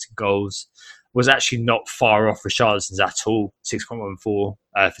 expected goals, was actually not far off Richarlison's at all, 6.14 for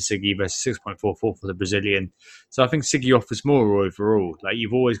Siggy versus 6.44 for the Brazilian. So I think Siggy offers more overall. Like,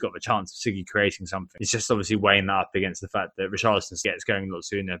 you've always got the chance of Siggy creating something. It's just obviously weighing that up against the fact that Richarlison gets going a lot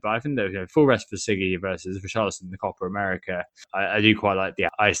sooner. But I think that full rest for Siggy versus Richarlison in the Copa America, I do quite like the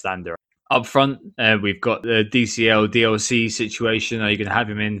Icelander. Up front, we've got the DCL DLC situation. Are you going to have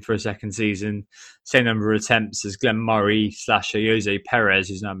him in for a second season? Same number of attempts as Glenn Murray / Ayoze Perez,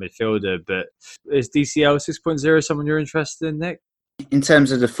 who's now a midfielder. But is DCL 6.0 someone you're interested in, Nick? In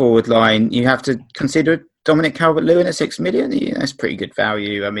terms of the forward line, you have to consider Dominic Calvert-Lewin at 6 million. That's pretty good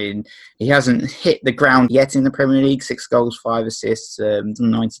value. I mean, he hasn't hit the ground yet in the Premier League. 6 goals, 5 assists,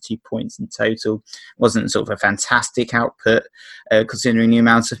 92 points in total. Wasn't sort of a fantastic output considering the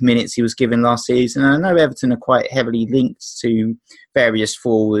amount of minutes he was given last season. And I know Everton are quite heavily linked to various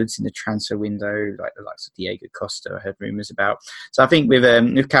forwards in the transfer window, like the likes of Diego Costa, I heard rumours about. So I think with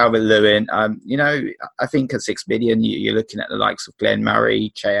Calvert-Lewin, I think at 6 million, you're looking at the likes of Glenn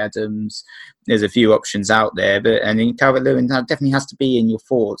Murray, Che Adams. There's a few options out there, but Calvert-Lewin definitely has to be in your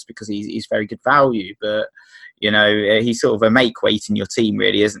forwards because he's very good value. But he's sort of a make weight in your team,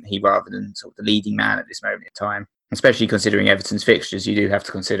 really, isn't he? Rather than sort of the leading man at this moment in time, especially considering Everton's fixtures, you do have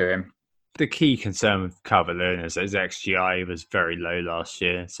to consider him. The key concern with Calvert-Lewin is that his XGI was very low last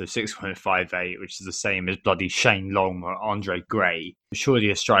year, so 6.58, which is the same as bloody Shane Long or Andre Gray. Surely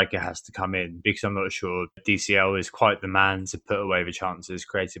a striker has to come in, because I'm not sure DCL is quite the man to put away the chances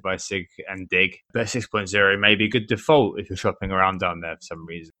created by Sig and Dig. But 6.0 may be a good default if you're shopping around down there for some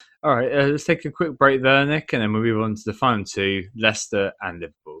reason. All right, let's take a quick break there, Nick, and then we'll move on to the final two, Leicester and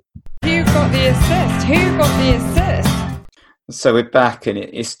Liverpool. Who got the assist? Who got the assist? So we're back, and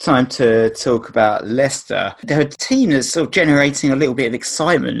it's time to talk about Leicester. They're a team that's sort of generating a little bit of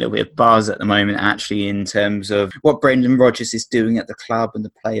excitement, a little bit of buzz at the moment, actually, in terms of what Brendan Rodgers is doing at the club and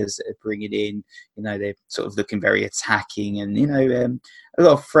the players that are bringing in. They're sort of looking very attacking and, a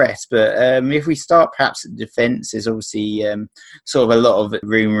lot of threat. But if we start perhaps at the defence, there's obviously sort of a lot of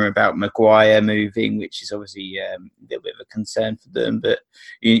rumour about Maguire moving, which is obviously a little bit of a concern for them. But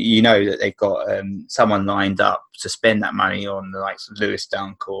you know that they've got someone lined up to spend that money on, the likes of Lewis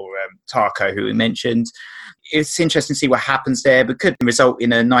Dunk or Tarko, who we mentioned. it's interesting to see what happens there, but could result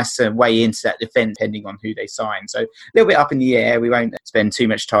in a nicer way into that defence depending on who they sign. So a little bit up in the air. We won't spend too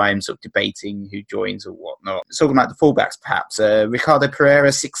much time sort of debating who joins or whatnot. Talking about the fullbacks, perhaps. Ricardo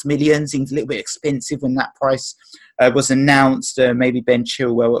Pereira, 6 million, seems a little bit expensive when that price was announced. Maybe Ben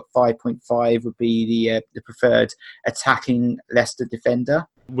Chilwell at 5.5 would be the preferred attacking Leicester defender.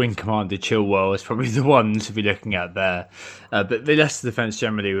 Wing commander Chilwell is probably the one to be looking at there. But the Leicester defence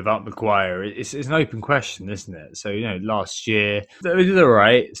generally without Maguire, it's an open question, isn't it? So, last year, they did all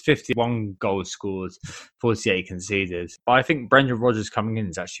right. It's 51 goals scored, 48 conceded. But I think Brendan Rodgers coming in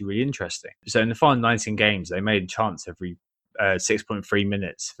is actually really interesting. So in the final 19 games, they made a chance every 6.3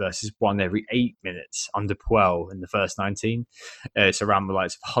 minutes versus one every 8 minutes under Puel in the first 19. It's around the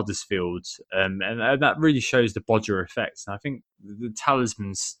likes of Huddersfield. And that really shows the Bodger effect. And I think the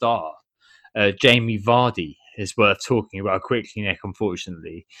talisman star, Jamie Vardy, is worth talking about quickly, Nick,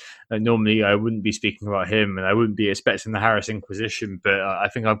 unfortunately. Normally, I wouldn't be speaking about him and I wouldn't be expecting the Harris Inquisition, but I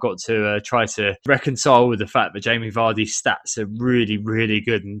think I've got to try to reconcile with the fact that Jamie Vardy's stats are really, really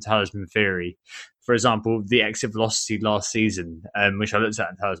good in Talisman Theory. For example, the exit velocity last season, which I looked at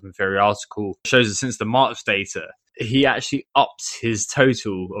in Talisman Theory article, shows that since the March data, he actually upped his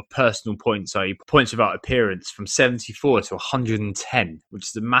total of personal points, i.e. points without appearance, from 74 to 110, which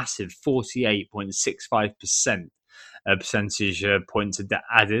is a massive 48.65% percentage points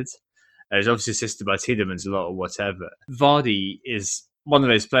added. It's obviously assisted by Tielemans a lot or whatever. Vardy is one of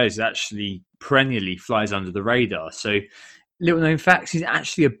those players that actually perennially flies under the radar. So, little known facts, he's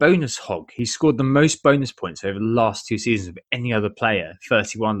actually a bonus hog. He scored the most bonus points over the last 2 seasons of any other player,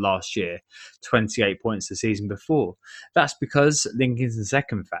 31 last year, 28 points the season before. That's because, linking to the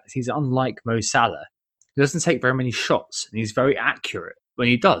second fact, he's unlike Mo Salah. He doesn't take very many shots and he's very accurate when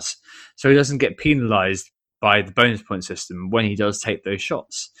he does. So he doesn't get penalised by the bonus point system when he does take those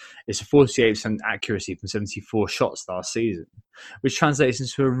shots. It's a 48% accuracy from 74 shots last season, which translates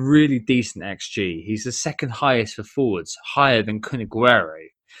into a really decent XG. He's the second highest for forwards, higher than Kun Aguero,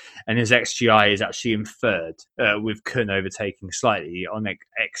 and his XGI is actually in third, with Kun overtaking slightly on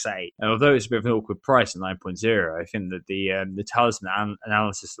XA. And although it's a bit of an awkward price at 9.0, I think that the talisman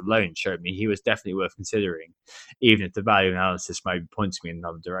analysis alone showed me he was definitely worth considering, even if the value analysis might be pointing me in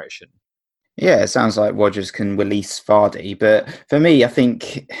another direction. Yeah, it sounds like Rodgers can release Vardy. But for me, I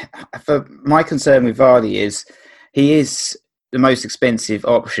think for my concern with Vardy is he is the most expensive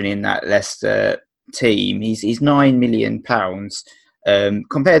option in that Leicester team. He's £9 million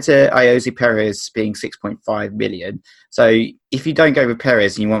compared to Ayoze Perez being 6.5 million. So if you don't go with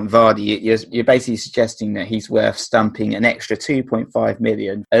Perez and you want Vardy, you're basically suggesting that he's worth stumping an extra 2.5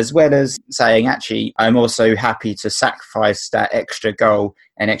 million, as well as saying, actually, I'm also happy to sacrifice that extra goal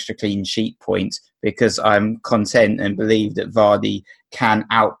and extra clean sheet point because I'm content and believe that Vardy can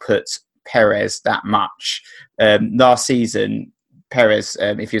output Perez that much. Last season, Perez,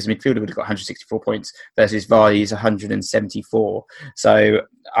 if he was a midfielder, would have got 164 points versus Vardy's 174. So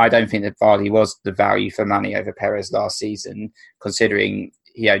I don't think that Vardy was the value for money over Perez last season, considering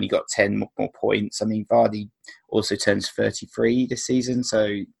he only got 10 more points. I mean, Vardy also turns 33 this season,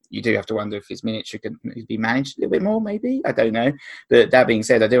 so you do have to wonder if his minutes should be managed a little bit more, maybe. I don't know. But that being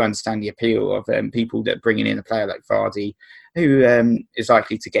said, I do understand the appeal of people that bringing in a player like Vardy, who is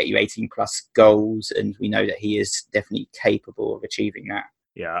likely to get you 18 plus goals, and we know that he is definitely capable of achieving that.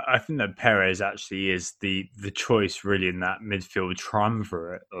 Yeah, I think that Perez actually is the choice really in that midfield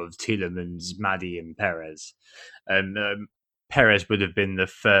triumvirate of Tielemans, Maddie and Perez. Perez would have been the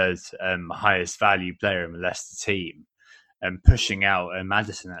third highest value player in the Leicester team, pushing out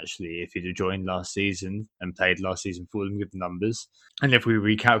Maddison, actually, if he'd have joined last season and played last season for them, with the numbers. And if we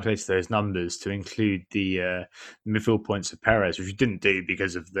recalculated those numbers to include the midfield points of Perez, which we didn't do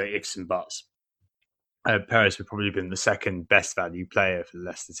because of the ifs and buts, Perez would probably have been the second best value player for the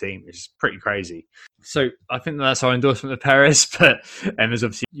Leicester team, which is pretty crazy. So I think that's our endorsement of Perez, but there's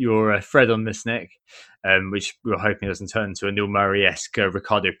obviously your thread on this, Nick, which we're hoping doesn't turn into a Neil Murray-esque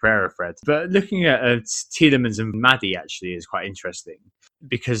Ricardo Pereira thread. But looking at Tielemans and Maddie actually is quite interesting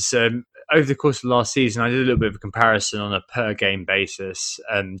because over the course of last season, I did a little bit of a comparison on a per-game basis,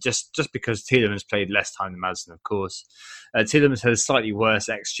 just because Tielemans played less time than Maddison, of course. Tielemans had a slightly worse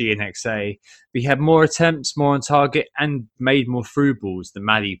XG and XA, but he had more attempts, more on target, and made more through balls than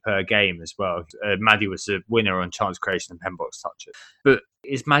Maddie per game as well. Maddie was the winner on chance creation and pen box touches. But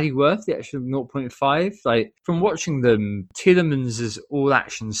is Maddie worth the extra 0.5? Like, from watching them, Tielemans'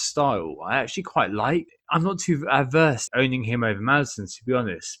 all-action style, I actually quite like. I'm not too averse owning him over Maddison, to be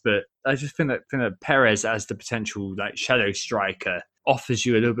honest, but I just think that Perez as the potential shadow striker offers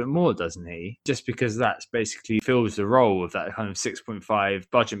you a little bit more, doesn't he? Just because that's basically fills the role of that kind of 6.5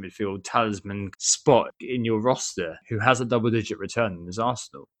 budget midfield talisman spot in your roster, who has a double-digit return in his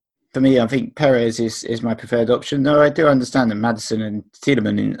Arsenal. For me, I think Perez is my preferred option. Though I do understand that Maddison and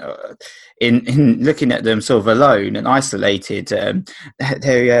Tielemans, in looking at them sort of alone and isolated,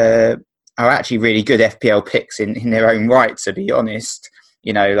 they are actually really good FPL picks in their own right, to be honest.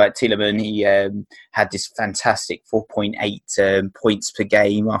 You know, like Tielemans, he had this fantastic 4.8 points per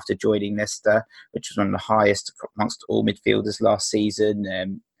game after joining Leicester, which was one of the highest amongst all midfielders last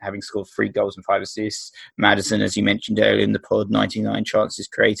season, having scored 3 goals and 5 assists. Maddison, as you mentioned earlier in the pod, 99 chances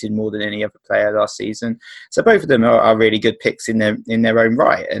created, more than any other player last season. So both of them are really good picks in their own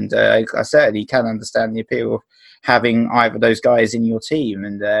right. And I certainly can understand the appeal of having either of those guys in your team.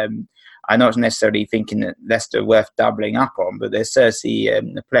 And I'm not necessarily thinking that Leicester are worth doubling up on, but there's certainly a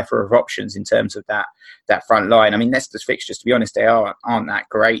plethora of options in terms of that front line. I mean, Leicester's fixtures, to be honest, they aren't that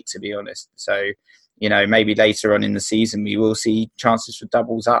great, to be honest. So, you know, maybe later on in the season we will see chances for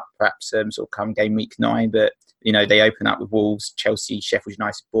doubles up, perhaps sort of come game week 9. But, you know, they open up with Wolves, Chelsea, Sheffield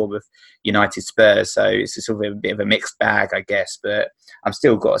United, Bournemouth, United, Spurs. So it's a sort of a bit of a mixed bag, I guess. But I'm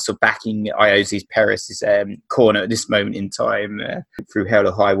still got sort of backing Iozzi's Perez's corner at this moment in time through hell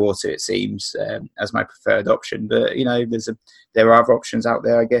or high water, it seems, as my preferred option. But, you know, there are other options out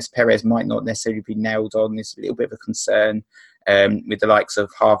there, I guess. Perez might not necessarily be nailed on. It's a little bit of a concern. With the likes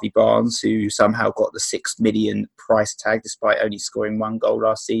of Harvey Barnes, who somehow got the 6 million price tag despite only scoring 1 goal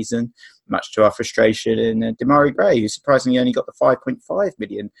last season, much to our frustration, and Demarai Gray, who surprisingly only got the 5.5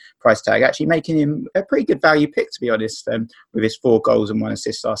 million price tag, actually making him a pretty good value pick, to be honest, with his 4 goals and 1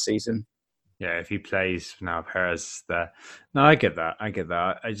 assist last season. Yeah, if he plays now, Perez there. No, I get that.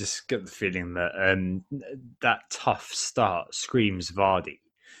 I just get the feeling that that tough start screams Vardy.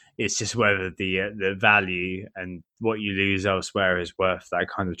 It's just whether the value and what you lose elsewhere is worth that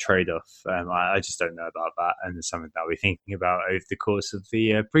kind of trade-off. I just don't know about that, and it's something that we're thinking about over the course of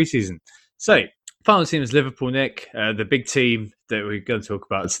the pre-season. So, final team is Liverpool, Nick. The big team that we're going to talk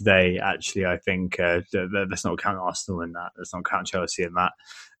about today, actually, I think, let's not count Arsenal in that. Let's not count Chelsea in that.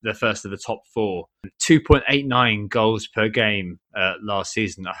 The first of the top 4. 2.89 goals per game last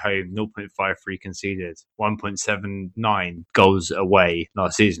season at home, 0.53 conceded. 1.79 goals away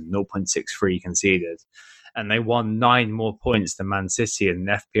last season, 0.63 conceded. And they won 9 more points than Man City in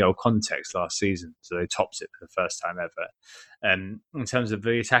an FPL context last season. So they topped it for the first time ever. In terms of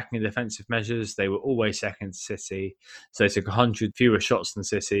the attacking and defensive measures, they were always second to City. So they took 100 fewer shots than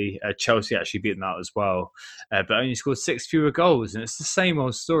City. Chelsea actually beat them out as well, but only scored 6 fewer goals. And it's the same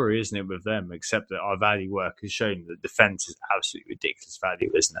old story, isn't it, with them, except that our value work has shown that defence is absolutely ridiculous value,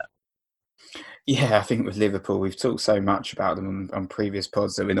 isn't it? Yeah, I think with Liverpool, we've talked so much about them on previous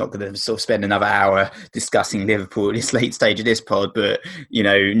pods that we're not going to sort of spend another hour discussing Liverpool at this late stage of this pod. But, you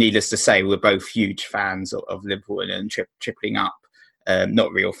know, needless to say, we're both huge fans of Liverpool and tripling up.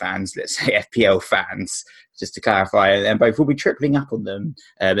 Not real fans, let's say FPL fans, just to clarify. And both will be tripling up on them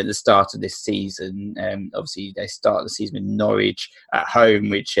at the start of this season. Obviously, they start the season with Norwich at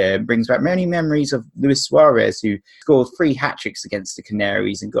home, which brings back many memories of Luis Suarez, who scored 3 hat-tricks against the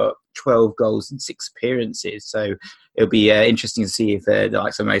Canaries and got 12 goals in 6 appearances. So it'll be interesting to see if the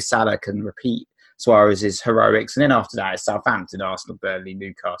likes of Mo Salah can repeat Suarez's heroics. And then after that, it's Southampton, Arsenal, Burnley,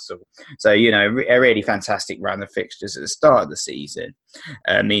 Newcastle. So, you know, a really fantastic round of fixtures at the start of the season,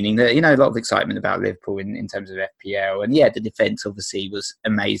 meaning that, you know, a lot of excitement about Liverpool in terms of FPL. And yeah, the defence obviously was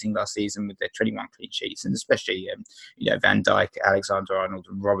amazing last season with their 21 clean sheets, and especially, you know, Van Dijk, Alexander-Arnold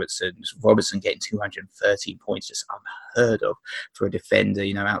and Robertson. Robertson getting 213 points, just unheard of for a defender,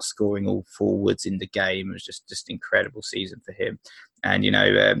 you know, outscoring all forwards in the game. It was just incredible season for him. And, you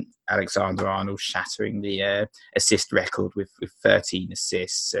know, Alexander-Arnold shattering the assist record with 13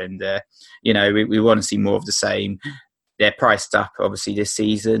 assists. And, you know, we want to see more of the same. They're priced up, obviously, this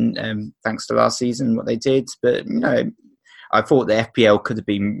season, thanks to last season, what they did. But, you know, I thought the FPL could have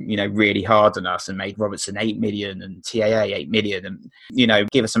been, you know, really hard on us and made Robertson 8 million and TAA 8 million and, you know,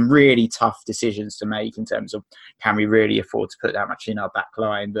 give us some really tough decisions to make in terms of can we really afford to put that much in our back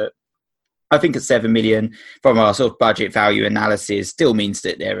line. But I think at 7 million from our sort of budget value analysis still means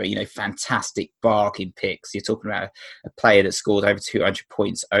that there are, you know, fantastic bargain picks. You're talking about a player that scored over 200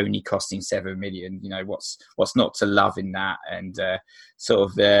 points only costing 7 million. You know, what's not to love in that? And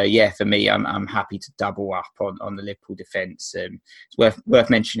for me, I'm happy to double up on the Liverpool defence. It's worth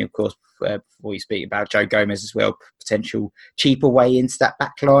mentioning, of course, before you speak about Joe Gomez as well, potential cheaper way into that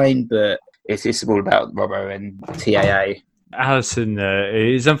back line. But it's all about Robbo and TAA. Alisson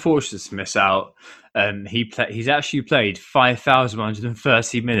is unfortunate to miss out. He's actually played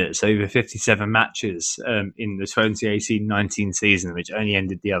 5,130 minutes over 57 matches in the 2018-19 season, which only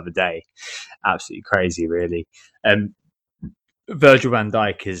ended the other day. Absolutely crazy, really. Virgil van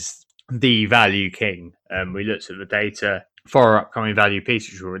Dijk is the value king. We looked at the data for our upcoming value piece,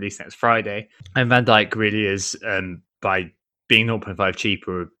 which will release next Friday. And Van Dijk really is, by being 0.5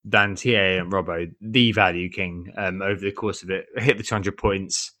 cheaper than TAA and Robbo, the value king over the course of it. Hit the 200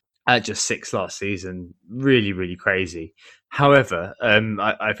 points at just 6 last season. Really, really crazy. However,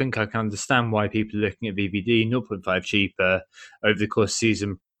 I think I can understand why people are looking at VVD 0.5 cheaper over the course of the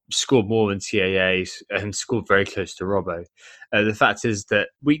season, scored more than TAA and scored very close to Robbo. The fact is that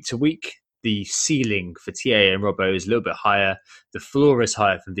week to week, the ceiling for TAA and Robbo is a little bit higher. The floor is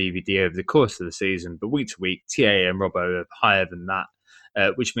higher than VVD over the course of the season, but week to week, TAA and Robbo are higher than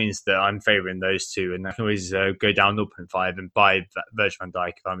that, which means that I'm favouring those two, and I can always go down 0.5 and buy Virgil van Dijk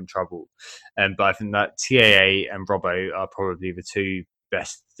if I'm in trouble. But I think that TAA and Robbo are probably the two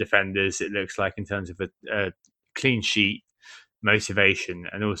best defenders, it looks like, in terms of a clean sheet, motivation,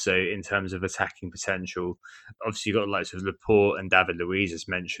 and also in terms of attacking potential. Obviously, you've got the likes of Laporte and David Luiz, as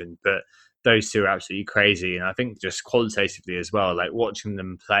mentioned, but those two are absolutely crazy. And I think just qualitatively as well, like watching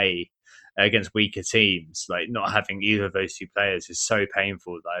them play against weaker teams, like not having either of those two players is so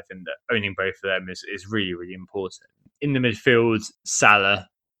painful that I think that owning both of them is really, really important. In the midfield, Salah,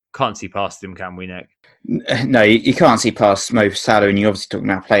 can't see past him, can we, Nick? No, you can't see past Mo Salah, and you're obviously talking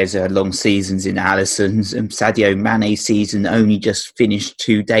about players that had long seasons in Alisson's. Sadio Mane's season only just finished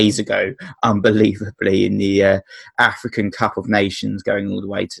 2 days ago, unbelievably, in the African Cup of Nations, going all the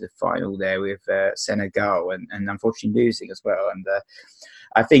way to the final there with Senegal, and unfortunately losing as well. And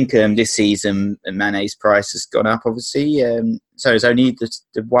I think this season Mane's price has gone up, obviously. So it's only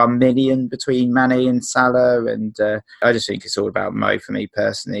the 1 million between Mane and Salah, and I just think it's all about Mo for me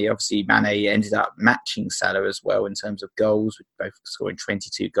personally. Obviously, Mane ended up matching Salah as well in terms of goals, with both scoring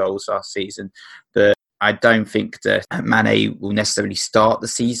 22 goals last season. But I don't think that Mane will necessarily start the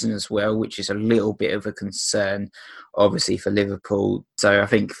season as well, which is a little bit of a concern, obviously, for Liverpool. So I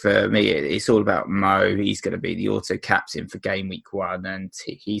think for me, it's all about Mo. He's going to be the auto captain for game week 1, and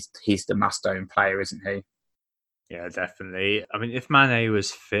he's the must-own player, isn't he? Yeah, definitely. I mean, if Mane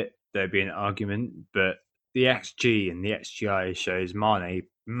was fit, there'd be an argument, but the XG and the XGI shows Mane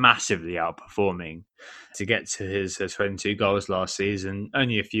massively outperforming to get to his 22 goals last season.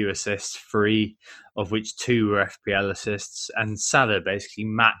 Only a few assists, 3 of which 2 were FPL assists, and Salah basically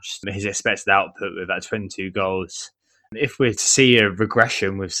matched his expected output with that 22 goals. If we're to see a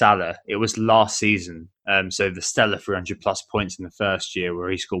regression with Salah, it was last season. So the stellar 300 plus points in the first year, where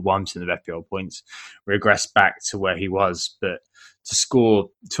he scored 1% of FPL points, regressed back to where he was. But to score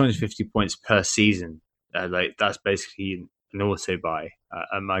 250 points per season, like that's basically an auto buy.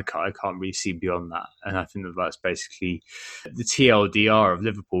 And I can't really see beyond that. And I think that's basically the TLDR of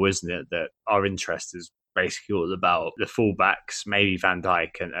Liverpool, isn't it? That our interest is basically all about the fullbacks, maybe Van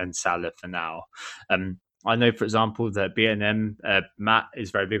Dijk and Salah for now. I know, for example, that B&M, Matt,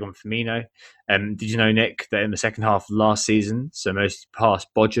 is very big on Firmino. Did you know, Nick, that in the second half of last season, so mostly past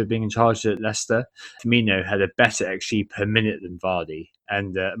Bodger being in charge at Leicester, Firmino had a better XG per minute than Vardy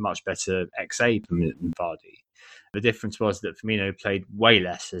and a much better XA per minute than Vardy. The difference was that Firmino played way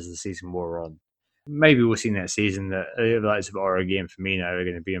less as the season wore on. Maybe we'll see next season that the likes of Origi and Firmino are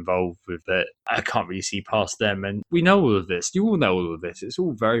going to be involved with that. I can't really see past them. And we know all of this. You all know all of this. It's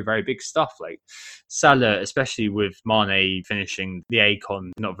all very, very big stuff. Like Salah, especially with Mane finishing the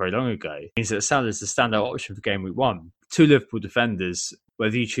ACON not very long ago, means that Salah's the standout option for game week 1. 2 Liverpool defenders,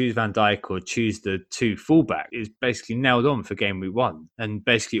 whether you choose Van Dijk or choose the 2 fullback, is basically nailed on for game week 1. And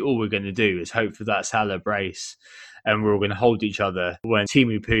basically all we're going to do is hope for that Salah brace. And we're all going to hold each other when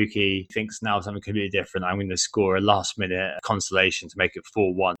Timu Pukki thinks now something completely different. I'm going to score a last-minute consolation to make it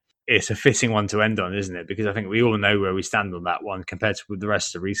 4-1. It's a fitting one to end on, isn't it? Because I think we all know where we stand on that one compared to the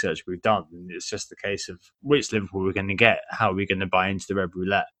rest of the research we've done. And it's just a case of which Liverpool we're going to get. How are we going to buy into the red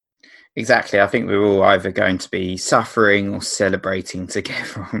roulette? Exactly. I think we're all either going to be suffering or celebrating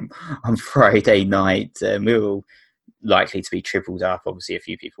together on Friday night. We're all likely to be tripled up. Obviously, a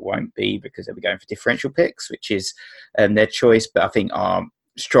few people won't be because they'll be going for differential picks, which is their choice. But I think our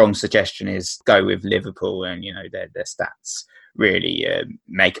strong suggestion is go with Liverpool, and their stats really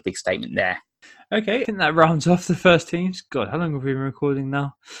make a big statement there. Okay, I think that rounds off the first teams. God, how long have we been recording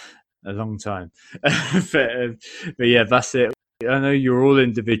now? A long time. but yeah, that's it. I know you're all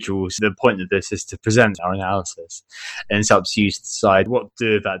individuals. The point of this is to present our analysis, and it's up to you to decide what to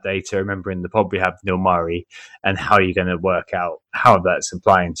do with that data. Remember, in the pod we have Neil Murray, and how you're going to work out how that's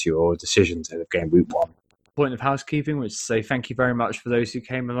applying to your decisions in game week 1. point of housekeeping, which is to say thank you very much for those who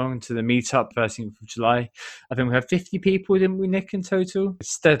came along to the meetup 13th of July. I think we had 50 people, didn't we, Nick, in total?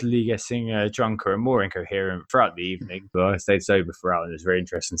 Steadily getting drunker and more incoherent throughout the evening. But I stayed sober throughout, and it was very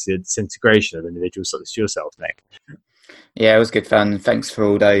interesting to see the disintegration of individuals such as yourself, Nick. Yeah, it was good fun. Thanks for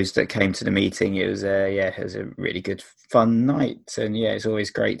all those that came to the meeting. It was it was a really good fun night, and it's always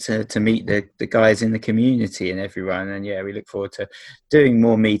great to meet the guys in the community and everyone. And we look forward to doing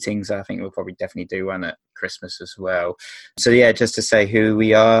more meetings. I think we'll probably definitely do one at Christmas as well. So just to say who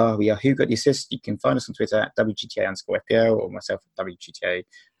we are Who Got the Assist. You can find us on Twitter at WGTA_FPL or myself at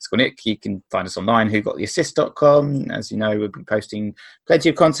WGTA_Nick. You can find us online, whogottheassist.com. As you know, we'll be posting plenty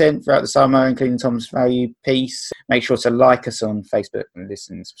of content throughout the summer, including Tom's Value piece. Make sure to like us on Facebook and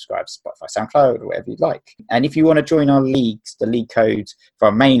listen, subscribe to Spotify, SoundCloud, or whatever you'd like. And if you want to join our leagues, the league code for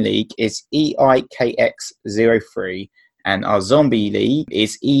our main league is EIKX03. And our zombie league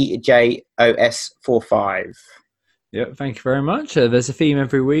is EJOS45. Yeah, thank you very much. There's a theme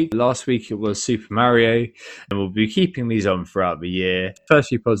every week. Last week it was Super Mario, and we'll be keeping these on throughout the year. First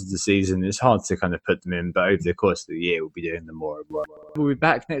few pods of the season, it's hard to kind of put them in, but over the course of the year, we'll be doing them more and more. We'll be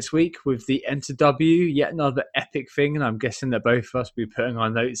back next week with the Enter W, yet another epic thing, and I'm guessing that both of us will be putting our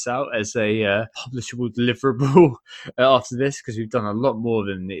notes out as a publishable deliverable after this, because we've done a lot more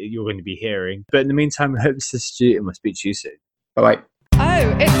than you're going to be hearing. But in the meantime, I hope to assist you, and we'll speak to you soon. Bye-bye.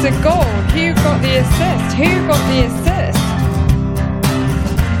 Oh, it's a goal. Who got the assist? Who got the assist?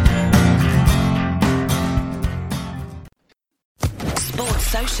 Sports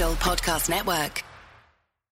Social Podcast Network.